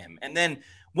about him. And then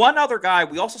one other guy,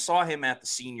 we also saw him at the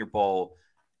Senior Bowl.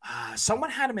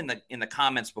 Someone had him in the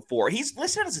comments before. He's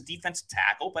listed as a defensive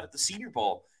tackle, but at the Senior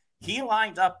Bowl, he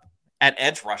lined up at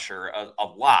edge rusher a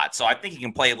lot. So I think he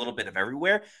can play a little bit of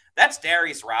everywhere. That's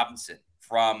Darius Robinson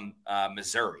from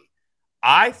Missouri.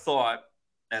 I thought,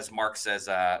 as Mark says,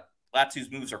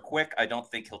 Latu's moves are quick. I don't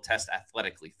think he'll test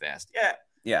athletically fast.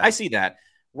 Yeah, I see that.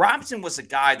 Robinson was a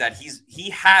guy that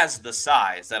he has the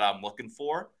size that I'm looking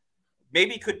for.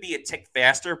 Maybe it could be a tick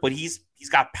faster, but he's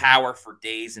got power for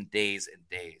days and days and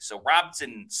days. So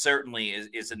Robinson certainly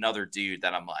is another dude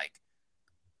that I'm like,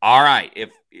 all right,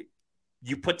 if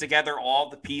you put together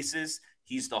all the pieces,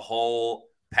 he's the whole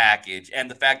package. And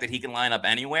the fact that he can line up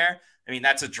anywhere, I mean,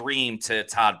 that's a dream to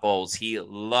Todd Bowles. He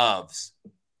loves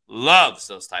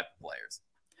those type of players.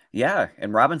 Yeah,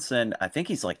 and Robinson, I think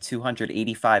he's like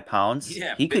 285 pounds.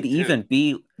 Yeah, he could even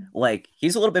be like,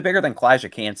 he's a little bit bigger than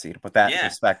Kalijah Cansey, to put that in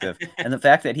perspective. And the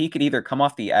fact that he could either come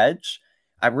off the edge,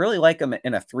 I really like him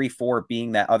in a 3-4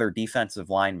 being that other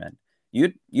defensive lineman.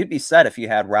 You'd be set if you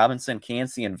had Robinson,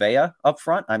 Cansey, and Vea up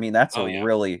front. I mean, that's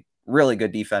really, really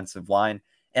good defensive line.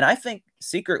 And I think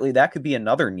secretly that could be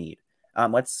another need.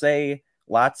 Let's say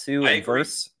Latu and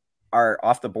Verse are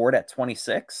off the board at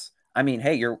 26. I mean,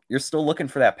 hey, you're still looking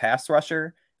for that pass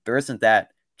rusher. There isn't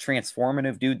that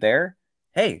transformative dude there.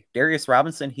 Hey, Darius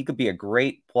Robinson, he could be a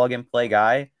great plug-and-play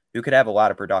guy who could have a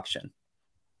lot of production.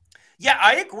 Yeah,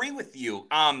 I agree with you.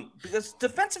 Because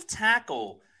defensive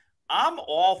tackle, I'm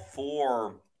all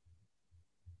for,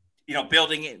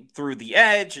 building it through the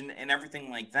edge and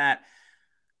everything like that.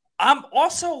 I'm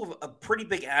also a pretty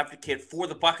big advocate for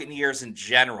the Buccaneers in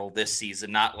general this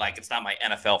season. Not like it's not my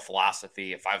NFL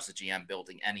philosophy if I was a GM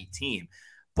building any team.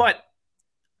 But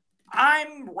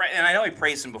and I know I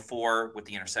praised him before with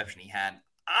the interception he had.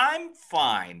 I'm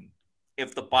fine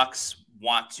if the Bucs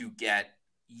want to get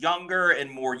younger and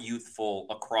more youthful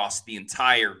across the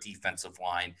entire defensive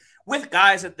line with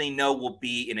guys that they know will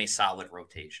be in a solid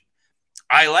rotation.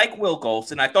 I like Will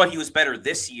Golston. I thought he was better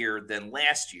this year than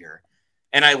last year.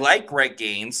 And I like Greg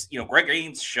Gaines. Greg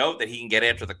Gaines showed that he can get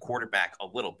after the quarterback a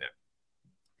little bit.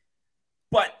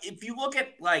 But if you look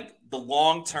at like the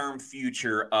long-term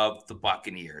future of the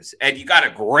Buccaneers, and you got a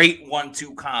great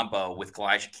 1-2 combo with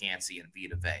Kalijah Cansey and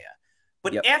Vita Vea.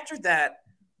 But Yep. after that,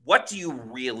 what do you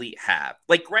really have?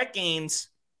 Like Greg Gaines,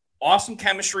 awesome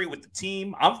chemistry with the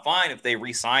team. I'm fine if they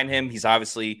re-sign him. He's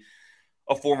obviously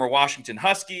a former Washington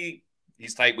Husky.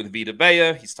 He's tight with Vita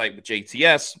Vea. He's tight with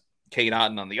JTS. Kate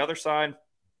Otten on the other side.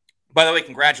 By the way,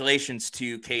 congratulations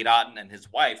to Kate Otten and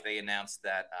his wife. They announced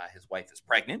that his wife is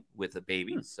pregnant with a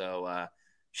baby. So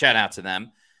shout out to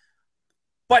them.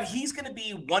 But he's going to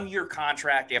be 1 year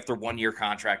contract after 1 year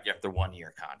contract after 1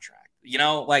 year contract. You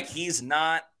know, like he's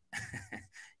not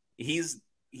he's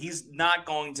not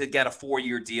going to get a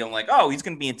 4-year deal like, oh, he's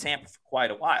going to be in Tampa for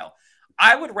quite a while.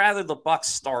 I would rather the Bucs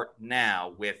start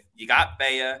now with you got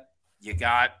Vea, you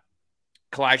got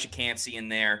Kalijah Cansey in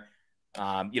there.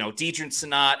 Deidrin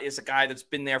Sanat is a guy that's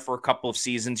been there for a couple of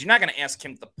seasons. You're not going to ask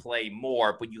him to play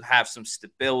more, but you have some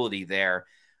stability there.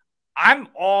 I'm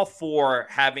all for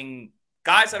having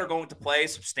guys that are going to play a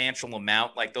substantial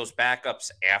amount, like those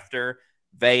backups after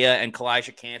Vea and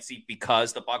Kalijah Cansey,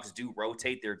 because the Bucs do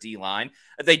rotate their D-line.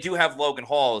 They do have Logan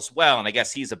Hall as well, and I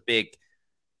guess he's a big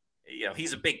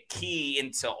key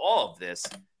into all of this.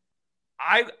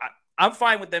 I'm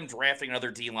fine with them drafting another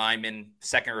D lineman,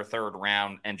 second or third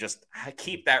round, and just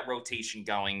keep that rotation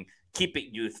going, keep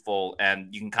it youthful,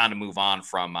 and you can kind of move on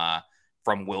from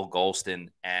Will Golston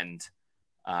and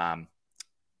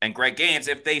Greg Gaines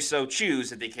if they so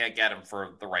choose, if they can't get him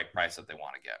for the right price that they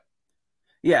want to get.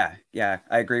 Yeah,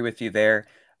 I agree with you there.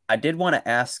 I did want to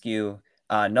ask you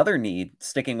another need,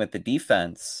 sticking with the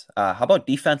defense. How about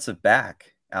defensive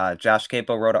back? Josh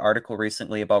Capo wrote an article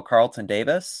recently about Carlton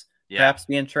Davis perhaps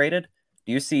being traded.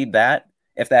 Do you see that,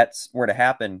 if that were to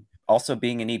happen, also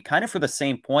being a need kind of for the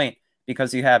same point,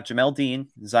 because you have Jamel Dean,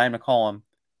 Zion McCollum,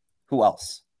 who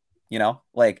else?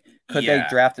 Could they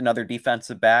draft another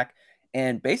defensive back?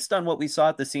 And based on what we saw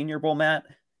at the Senior Bowl, Matt,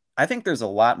 I think there's a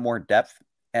lot more depth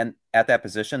and at that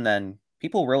position than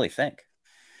people really think.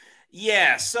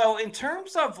 Yeah, so in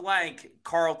terms of like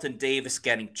Carlton Davis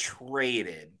getting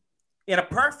traded, in a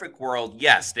perfect world,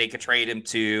 yes, they could trade him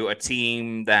to a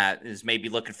team that is maybe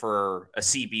looking for a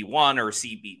CB1 or a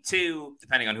CB2,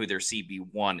 depending on who their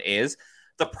CB1 is.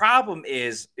 The problem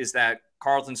is that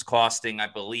Carlton's costing, I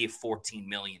believe, $14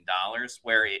 million,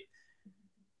 where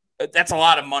that's a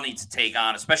lot of money to take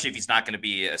on, especially if he's not going to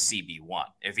be a CB1.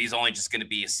 If he's only just going to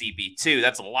be a CB2,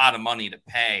 that's a lot of money to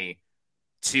pay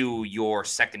to your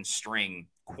second string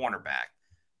cornerback.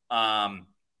 I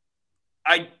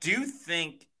do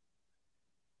think,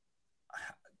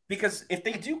 because if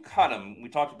they do cut him, we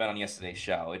talked about on yesterday's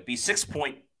show, it'd be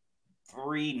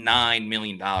 $6.39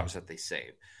 million that they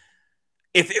save.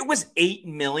 If it was $8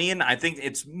 million, I think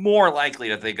it's more likely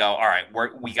that they go, all right,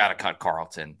 we got to cut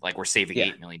Carlton. Like, we're saving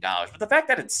 $8 million. But the fact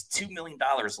that it's $2 million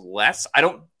less, I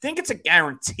don't think it's a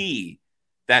guarantee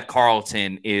that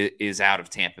Carlton is out of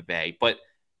Tampa Bay. But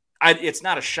it's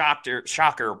not a shocker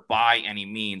by any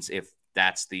means if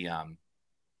that's the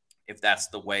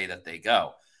way that they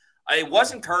go. It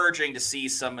was encouraging to see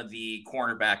some of the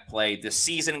cornerback play this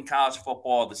season in college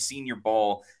football, the Senior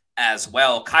Bowl as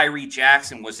well. Kyrie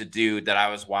Jackson was a dude that I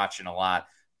was watching a lot.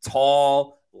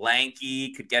 Tall,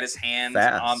 lanky, could get his hands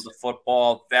on the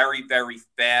football, very, very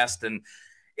fast. And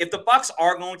if the Bucs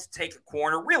are going to take a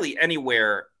corner, really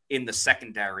anywhere in the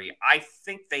secondary, I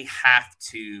think they have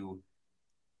to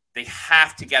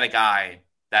get a guy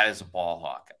that is a ball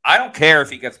hawk. I don't care if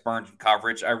he gets burned in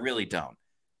coverage. I really don't.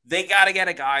 They got to get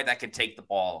a guy that can take the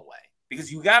ball away,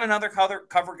 because you got another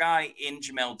cover guy in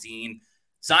Jamel Dean.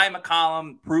 Zion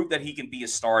McCollum proved that he can be a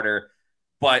starter,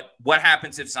 but what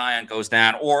happens if Zion goes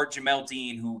down, or Jamel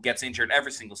Dean, who gets injured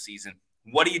every single season?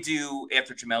 What do you do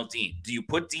after Jamel Dean? Do you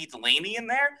put D. Delaney in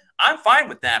there? I'm fine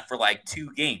with that for like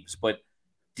 2 games, but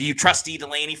do you trust D.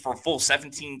 Delaney for a full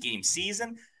 17-game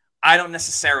season? I don't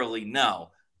necessarily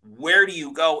know. Where do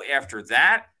you go after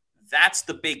that? That's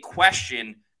the big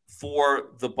question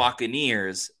for the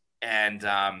Buccaneers. And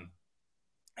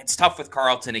it's tough with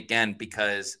Carlton again,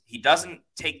 because he doesn't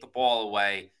take the ball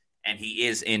away and he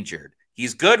is injured.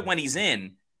 He's good when he's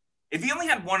in. If he only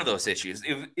had one of those issues,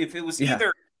 if it was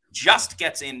either just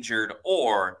gets injured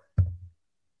or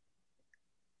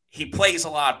he plays a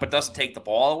lot but doesn't take the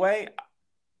ball away,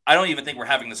 I don't even think we're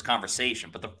having this conversation.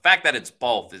 But the fact that it's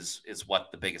both is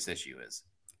what the biggest issue is.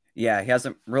 Yeah, he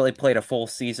hasn't really played a full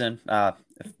season,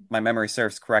 if my memory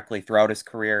serves correctly, throughout his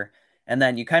career. And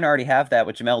then you kind of already have that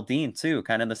with Jamel Dean, too,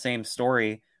 kind of the same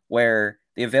story, where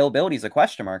the availability is a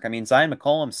question mark. I mean, Zion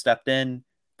McCollum stepped in,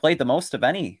 played the most of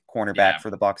any cornerback for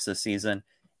the Bucs this season.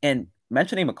 And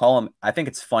mentioning McCollum, I think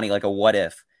it's funny, like a what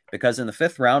if, because in the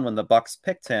 5th round when the Bucs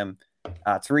picked him,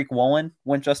 Tariq Woolen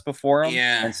went just before him,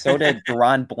 Yeah. and so did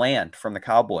Deron Bland from the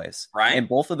Cowboys. Right? And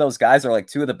both of those guys are like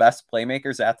two of the best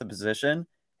playmakers at the position.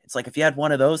 It's like if you had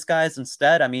one of those guys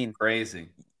instead, I mean, Crazy.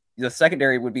 the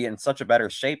secondary would be in such a better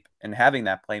shape in having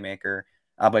that playmaker.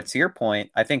 But to your point,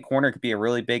 I think corner could be a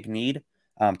really big need.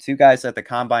 Two guys at the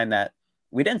combine that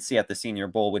we didn't see at the Senior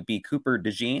Bowl would be Cooper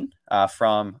DeJean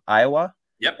from Iowa,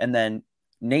 Yep. and then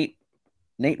Nate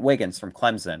Wiggins from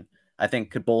Clemson. I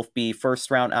think could both be first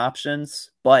round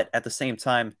options, but at the same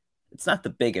time, it's not the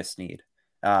biggest need.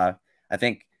 I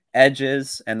think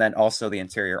edges and then also the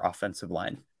interior offensive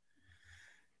line.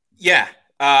 Yeah.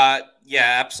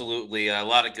 Yeah, absolutely. A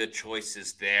lot of good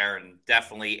choices there, and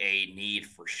definitely a need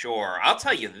for sure. I'll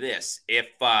tell you this: if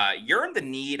you're in the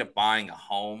need of buying a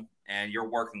home and you're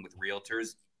working with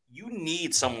realtors, you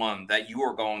need someone that you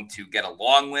are going to get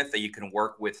along with, that you can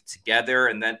work with together,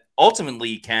 and that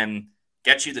ultimately can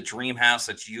get you the dream house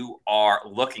that you are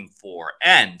looking for.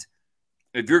 And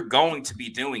if you're going to be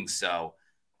doing so,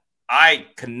 I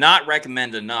cannot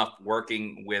recommend enough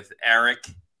working with Eric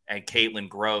and Caitlin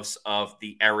Gross of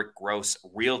the Eric Gross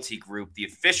Realty Group, the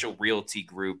official realty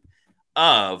group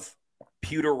of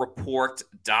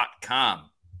pewterreport.com.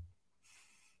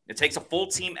 It takes a full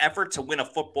team effort to win a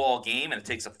football game, and it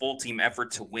takes a full team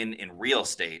effort to win in real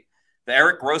estate. The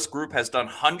Eric Gross Group has done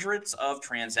hundreds of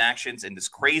transactions in this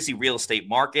crazy real estate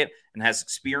market and has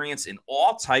experience in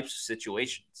all types of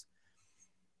situations.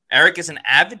 Eric is an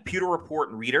avid Pewter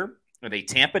Report reader with a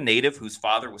Tampa native whose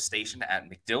father was stationed at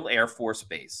MacDill Air Force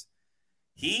Base.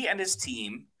 He and his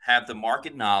team have the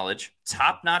market knowledge,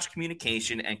 top-notch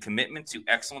communication, and commitment to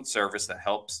excellent service that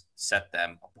helps set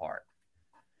them apart.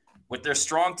 With their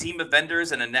strong team of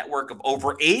vendors and a network of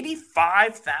over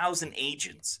 85,000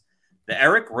 agents, the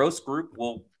Eric Gross Group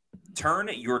will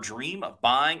turn your dream of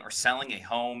buying or selling a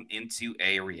home into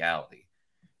a reality.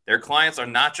 Their clients are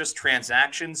not just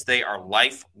transactions, they are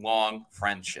lifelong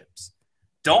friendships.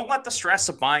 Don't let the stress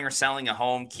of buying or selling a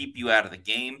home keep you out of the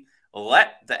game.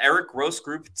 Let the Eric Gross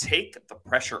Group take the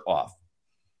pressure off.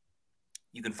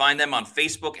 You can find them on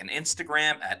Facebook and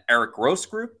Instagram at Eric Gross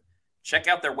Group. Check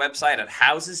out their website at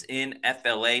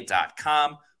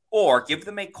housesinfla.com or give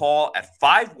them a call at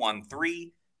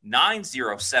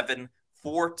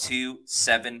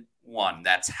 513-907-4271.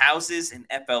 That's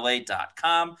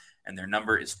housesinfla.com, and their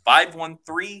number is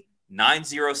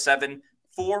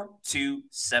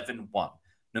 513-907-4271.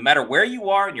 No matter where you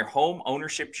are in your home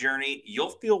ownership journey, you'll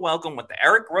feel welcome with the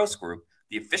Eric Gross Group,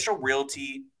 the official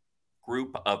realty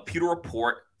group of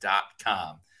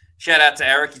pewterreport.com. Shout out to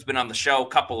Eric. He's been on the show a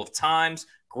couple of times.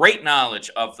 Great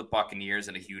knowledge of the Buccaneers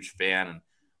and a huge fan, and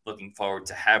looking forward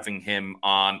to having him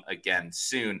on again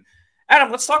soon.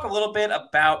 Adam, let's talk a little bit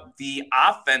about the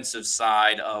offensive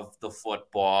side of the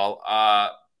football.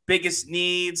 Biggest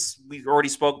needs, we already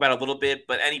spoke about a little bit,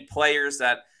 but any players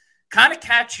that kind of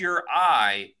catch your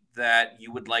eye that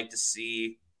you would like to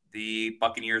see the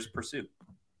Buccaneers pursue?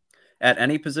 At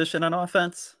any position on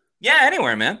offense? Yeah,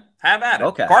 anywhere, man. Have at it.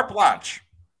 Okay. Carte blanche.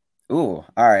 Ooh,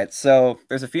 all right. So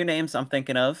there's a few names I'm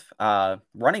thinking of.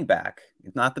 Running back,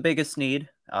 not the biggest need.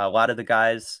 A lot of the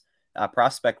guys,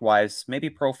 prospect-wise, maybe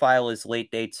profile is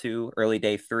late day 2, early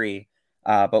day 3.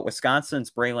 But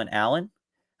Wisconsin's Braylon Allen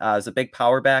is a big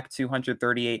power back,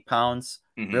 238 pounds.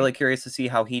 Mm-hmm. Really curious to see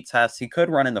how he tests. He could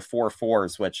run in the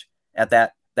 4.4s, which at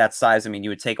that size, I mean,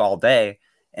 you would take all day.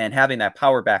 And having that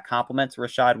power back complement to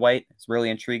Rachaad White is really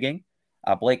intriguing.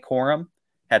 Blake Corum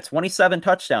had 27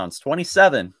 touchdowns,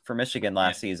 27 for Michigan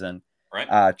last season.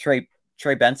 Right.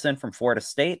 Trey Benson from Florida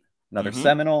State, another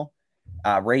Seminole.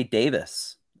 Ray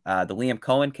Davis, the Liam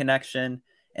Cohen connection.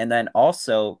 And then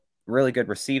also really good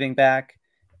receiving back,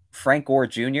 Frank Gore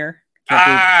Jr.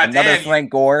 Another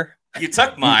Frank Gore. You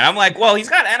took mine. I'm like, well, he's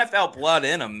got NFL blood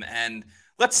in him. And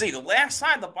let's see, the last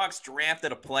time the Bucs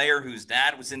drafted a player whose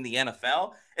dad was in the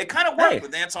NFL, it kind of worked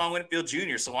with Antoine Winfield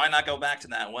Jr., so why not go back to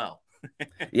that well?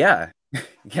 Yeah,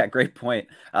 great point.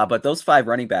 But those 5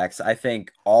 running backs, I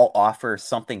think, all offer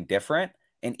something different,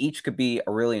 and each could be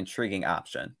a really intriguing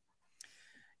option.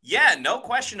 Yeah, no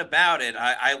question about it.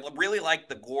 I really like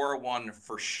the Gore one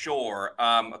for sure.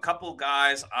 A couple of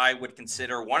guys I would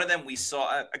consider. One of them we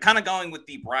saw, kind of going with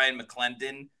the Brian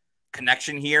McClendon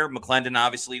connection here. McClendon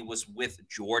obviously was with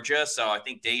Georgia, so I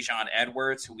think Dejon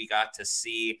Edwards, who we got to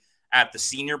see at the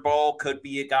Senior Bowl, could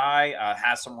be a guy,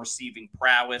 has some receiving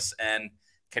prowess and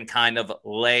can kind of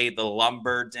lay the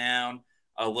lumber down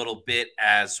a little bit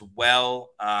as well.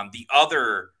 The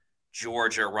other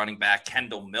Georgia running back,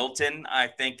 Kendall Milton, I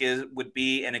think would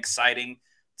be an exciting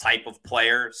type of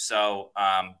player. So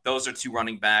those are 2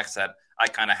 running backs that I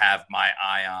kind of have my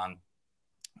eye on.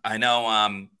 I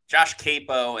know Josh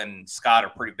Capo and Scott are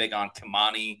pretty big on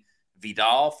Kimani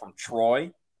Vidal from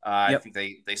Troy. I think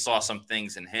they saw some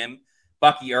things in him.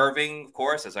 Bucky Irving, of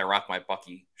course, as I rock my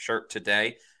Bucky shirt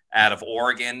today, out of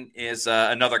Oregon, is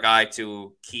another guy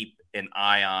to keep an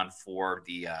eye on for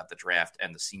the draft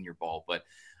and the Senior Bowl. But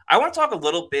I want to talk a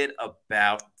little bit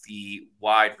about the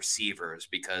wide receivers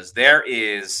because there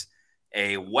is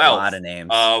a wealth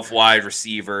of wide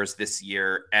receivers this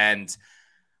year. And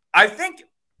I think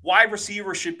wide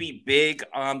receivers should be big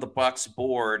on the Bucs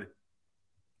board,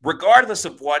 regardless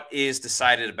of what is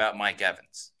decided about Mike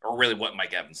Evans, or really what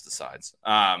Mike Evans decides,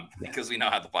 because we know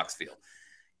how the Bucs feel.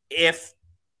 If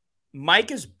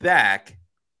Mike is back,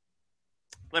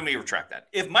 let me retract that.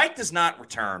 If Mike does not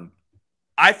return,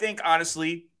 I think,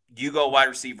 honestly, you go wide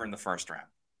receiver in the first round.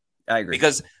 I agree.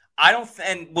 Because I don't,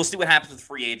 and we'll see what happens with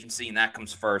free agency, and that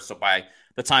comes first. So by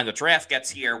the time the draft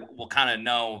gets here, we'll kind of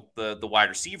know the wide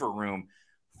receiver room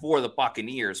for the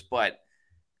Buccaneers. But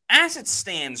as it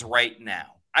stands right now,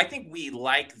 I think we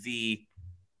like the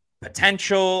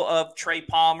potential of Trey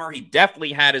Palmer. He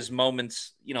definitely had his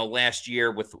moments, last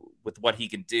year with what he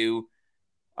can do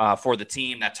for the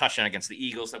team. That touchdown against the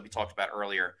Eagles that we talked about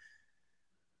earlier.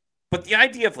 But the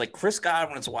idea of Chris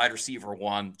Godwin is wide receiver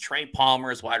 1, Trey Palmer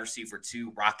is wide receiver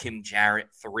 2, Rakim Jarrett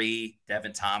 3,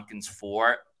 Devin Tompkins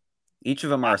 4. Each of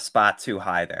them are a spot too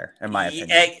high there, in my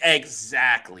opinion.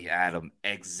 Exactly, Adam.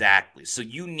 Exactly. So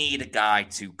you need a guy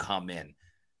to come in.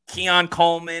 Keon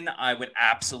Coleman, I would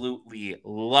absolutely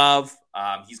love.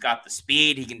 He's got the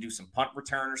speed. He can do some punt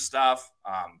returner stuff.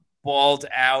 Balled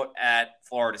out at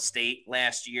Florida State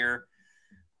last year.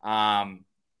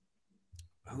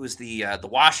 Who is the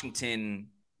Washington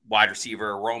wide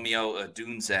receiver, Romeo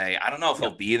Odunze? I don't know if he'll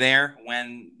be there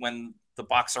when the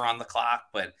Bucs are on the clock,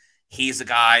 but he's a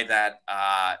guy that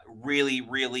really,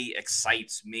 really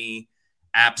excites me.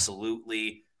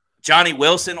 Absolutely. Johnny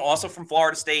Wilson, also from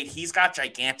Florida State. He's got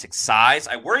gigantic size.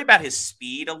 I worry about his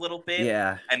speed a little bit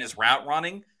and his route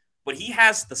running, but he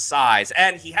has the size,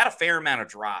 and he had a fair amount of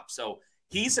drop. So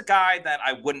he's a guy that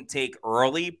I wouldn't take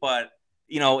early, but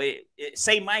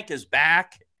say Mike is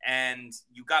back and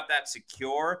you got that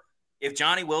secure. If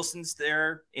Johnny Wilson's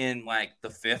there in the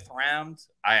 5th round,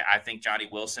 I think Johnny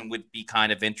Wilson would be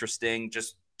kind of interesting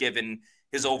just given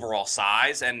his overall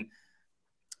size. And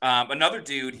another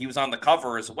dude, he was on the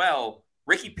cover as well,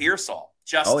 Ricky Pearsall.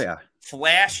 Just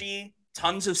flashy,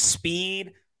 tons of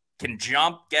speed, can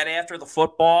jump, get after the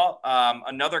football.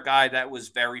 Another guy that was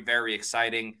very, very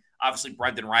exciting. Obviously,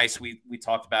 Brendan Rice, we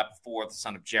talked about before, the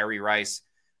son of Jerry Rice.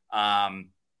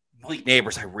 Malik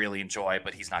Neighbors, I really enjoy,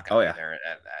 but he's not going to be there.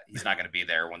 He's not going to be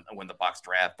there when the Bucs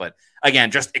draft. But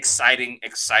again, just exciting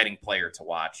player to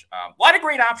watch. A lot of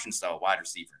great options, though, wide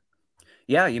receiver.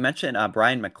 Yeah, you mentioned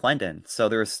Brian McClendon. So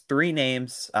there's 3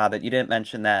 names that you didn't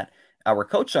mention that were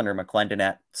coached under McClendon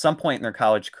at some point in their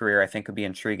college career. I think could be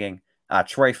intriguing.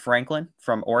 Troy Franklin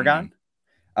from Oregon.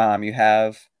 Mm-hmm. You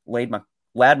have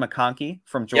Ladd McConkey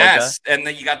from Georgia. Yes, and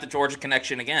then you got the Georgia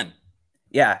connection again.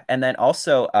 Yeah, and then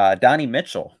also Donnie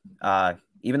Mitchell.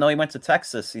 Even though he went to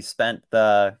Texas, he spent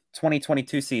the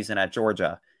 2022 season at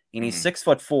Georgia. And he's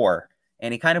 6'4",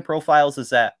 and he kind of profiles as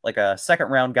that a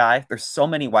 2nd-round guy. There's so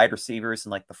many wide receivers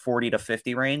in the 40 to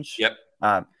 50 range. Yep.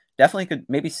 Definitely could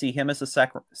maybe see him as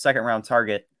a second-round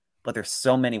target, but there's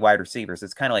so many wide receivers.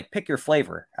 It's kind of pick your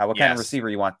flavor. What kind of receiver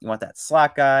you want? You want that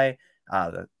slot guy,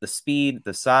 the speed,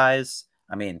 the size.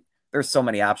 I mean, there's so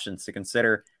many options to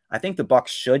consider. I think the Bucs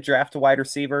should draft a wide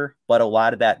receiver, but a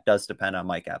lot of that does depend on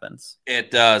Mike Evans. It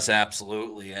does,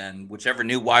 absolutely. And whichever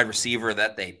new wide receiver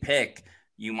that they pick,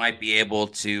 you might be able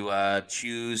to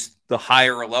choose the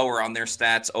higher or lower on their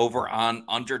stats over on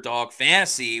Underdog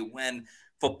Fantasy when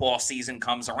football season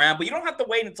comes around. But you don't have to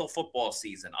wait until football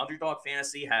season. Underdog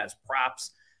Fantasy has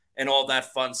props and all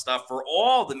that fun stuff for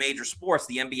all the major sports.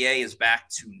 The NBA is back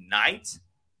tonight.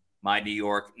 My New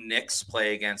York Knicks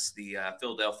play against the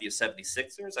Philadelphia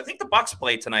 76ers. I think the Bucs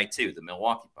play tonight, too, the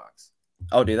Milwaukee Bucks.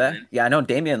 Oh, do they? Yeah, I know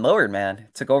Damian Lillard, man,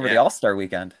 took over the All-Star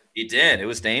weekend. He did. It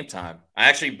was Dame time. I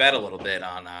actually bet a little bit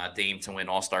on Dame to win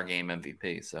All-Star Game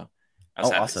MVP, so I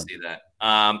was happy to see that.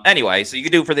 Anyway, so you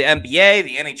can do it for the NBA.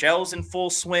 The NHL is in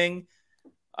full swing.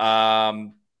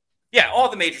 All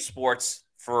the major sports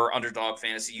for Underdog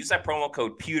Fantasy. Use that promo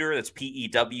code PEWTER. That's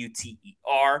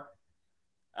PEWTER.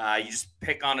 You just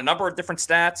pick on a number of different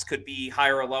stats. Could be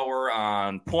higher or lower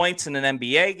on points in an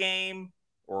NBA game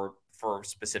or for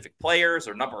specific players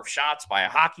or number of shots by a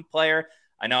hockey player.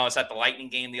 I know I was at the Lightning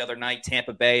game the other night,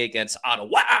 Tampa Bay against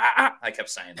Ottawa. I kept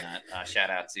saying that.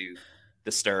 Shout out to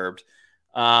Disturbed.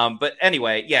 But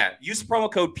anyway, use the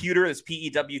promo code PEWTER. It's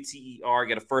PEWTER.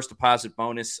 Get a first deposit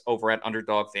bonus over at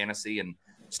Underdog Fantasy and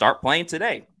start playing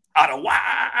today. Ottawa.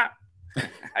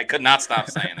 I could not stop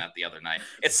saying that the other night.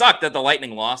 It sucked that the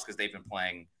Lightning lost because they've been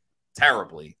playing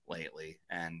terribly lately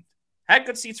and had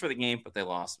good seats for the game, but they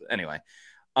lost. But anyway,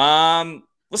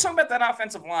 let's talk about that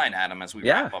offensive line, Adam, as we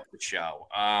wrap up the show.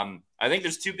 I think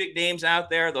there's two big names out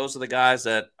there. Those are the guys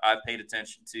that I've paid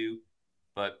attention to.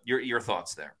 But your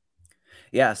thoughts there?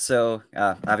 Yeah, so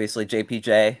obviously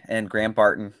JPJ and Graham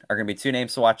Barton are going to be two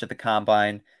names to watch at the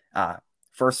Combine.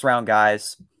 First-round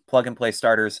guys, plug-and-play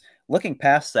starters. Looking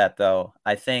past that, though,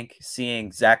 I think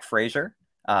seeing Zach Frazier,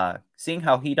 seeing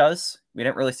how he does, we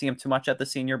didn't really see him too much at the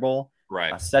Senior Bowl.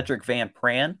 Right. Cedric Van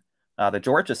Pran, the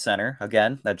Georgia center,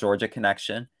 again, that Georgia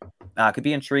connection, could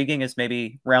be intriguing as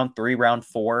maybe round 3, round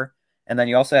 4. And then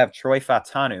you also have Troy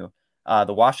Fautanu,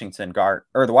 the Washington guard,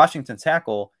 or the Washington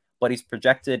tackle, but he's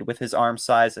projected with his arm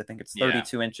size, I think it's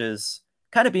 32 inches,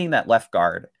 kind of being that left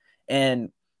guard.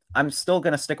 And I'm still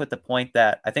going to stick with the point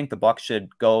that I think the Bucs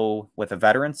should go with a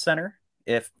veteran center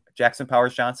if Jackson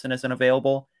Powers-Johnson isn't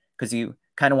available, because you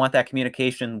kind of want that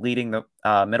communication leading the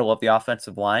middle of the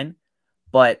offensive line.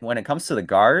 But when it comes to the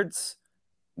guards,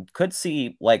 could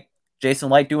see like Jason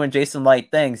Light doing Jason Light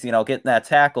things, getting that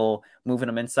tackle, moving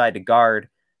him inside to guard.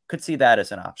 Could see that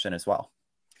as an option as well.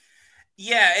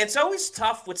 Yeah, it's always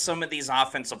tough with some of these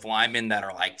offensive linemen that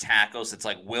are like tackles. It's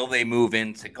like, will they move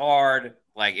into guard?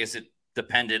 Like, is it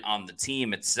dependent on the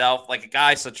team itself? Like a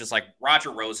guy such as like Roger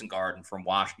Rosengarten from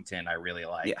Washington, I really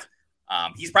like. Yeah.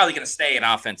 He's probably going to stay an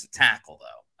offensive tackle though.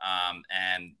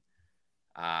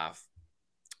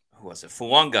 Who was it?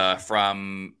 Fuanga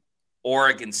from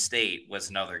Oregon State was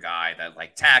another guy that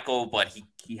like tackle, but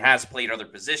he has played other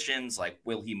positions. Like,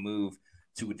 will he move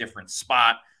to a different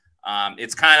spot?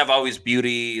 It's kind of always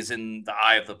beauty is in the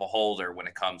eye of the beholder when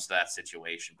it comes to that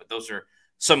situation. But those are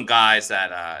some guys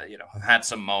that have had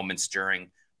some moments during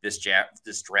this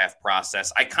draft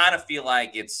process. I kind of feel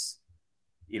like it's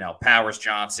Powers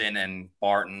Johnson and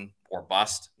Barton or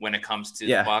bust when it comes to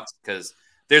the Bucs, because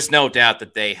there's no doubt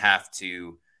that they have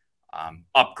to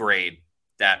upgrade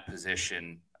that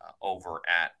position over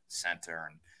at center.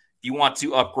 And if you want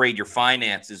to upgrade your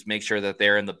finances, make sure that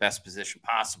they're in the best position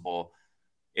possible.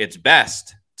 It's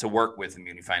best to work with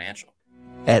Muni Financial.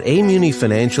 At Muni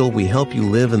Financial, we help you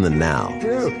live in the now.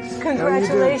 Dude,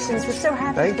 congratulations. We're so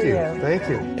happy for you. Thank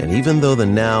you. And even though the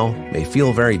now may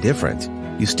feel very different,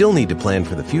 you still need to plan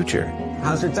for the future.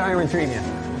 How's retirement treating you?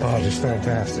 Oh, just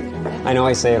fantastic. I know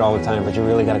I say it all the time, but you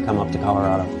really got to come up to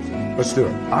Colorado. Let's do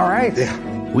it. All right.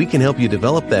 Yeah. We can help you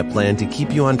develop that plan to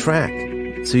keep you on track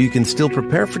so you can still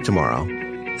prepare for tomorrow,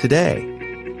 today.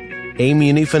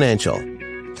 Muni Financial.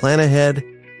 Plan ahead.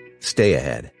 Stay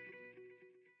ahead.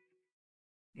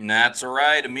 That's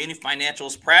right. Muni Financial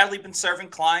has proudly been serving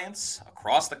clients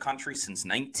across the country since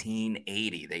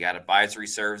 1980. They got advisory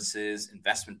services,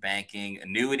 investment banking,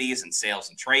 annuities, and sales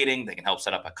and trading. They can help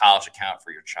set up a college account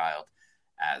for your child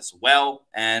as well.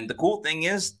 And the cool thing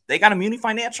is they got a Muni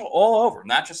Financial all over,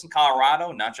 not just in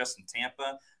Colorado, not just in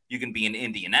Tampa. You can be in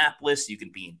Indianapolis. You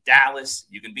can be in Dallas.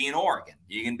 You can be in Oregon.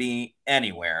 You can be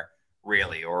anywhere,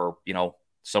 really, or,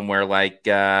 somewhere like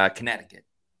Connecticut,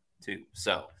 too.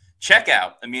 So check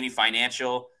out Muni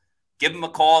Financial. Give them a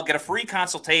call. Get a free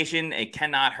consultation. It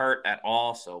cannot hurt at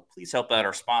all. So please help out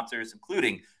our sponsors,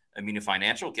 including Muni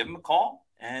Financial. Give them a call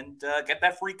and get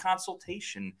that free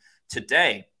consultation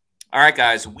today. All right,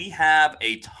 guys, we have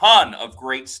a ton of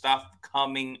great stuff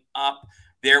coming up.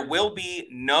 There will be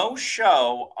no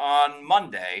show on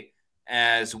Monday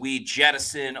as we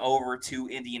jettison over to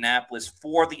Indianapolis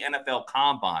for the NFL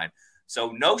Combine.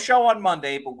 So no show on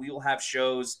Monday, but we will have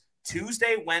shows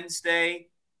Tuesday, Wednesday,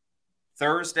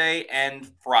 Thursday, and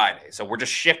Friday. So we're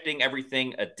just shifting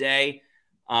everything a day.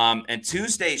 And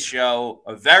Tuesday's show,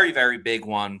 a very, very big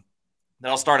one,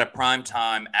 that'll start at prime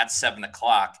time at 7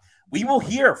 o'clock. We will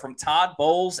hear from Todd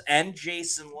Bowles and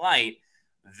Jason Light,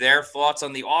 their thoughts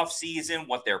on the offseason,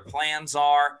 what their plans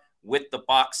are with the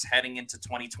Bucs heading into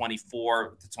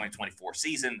 2024, the 2024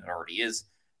 season. It already is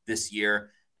this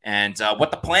year. And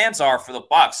what the plans are for the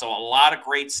Bucs. So a lot of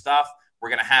great stuff. We're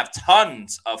going to have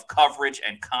tons of coverage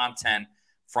and content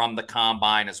from the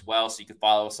Combine as well. So you can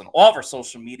follow us on all of our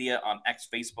social media on X,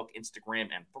 Facebook, Instagram,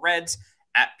 and Threads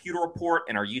at Pewter Report.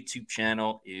 And our YouTube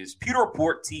channel is Pewter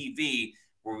Report TV,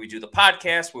 where we do the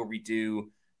podcast, where we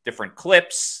do different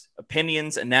clips,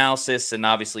 opinions, analysis, and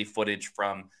obviously footage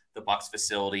from the Bucs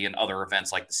facility and other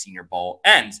events like the Senior Bowl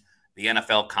and the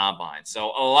NFL Combine. So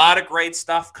a lot of great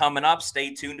stuff coming up.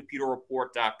 Stay tuned to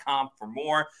pewterreport.com for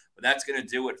more. But that's going to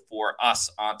do it for us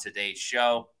on today's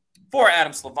show. For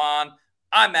Adam Slavon,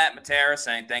 I'm Matt Matera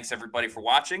saying thanks, everybody, for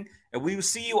watching. And we will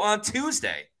see you on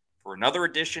Tuesday for another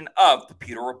edition of the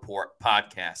Pewter Report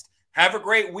podcast. Have a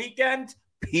great weekend.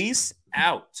 Peace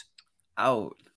out. Out.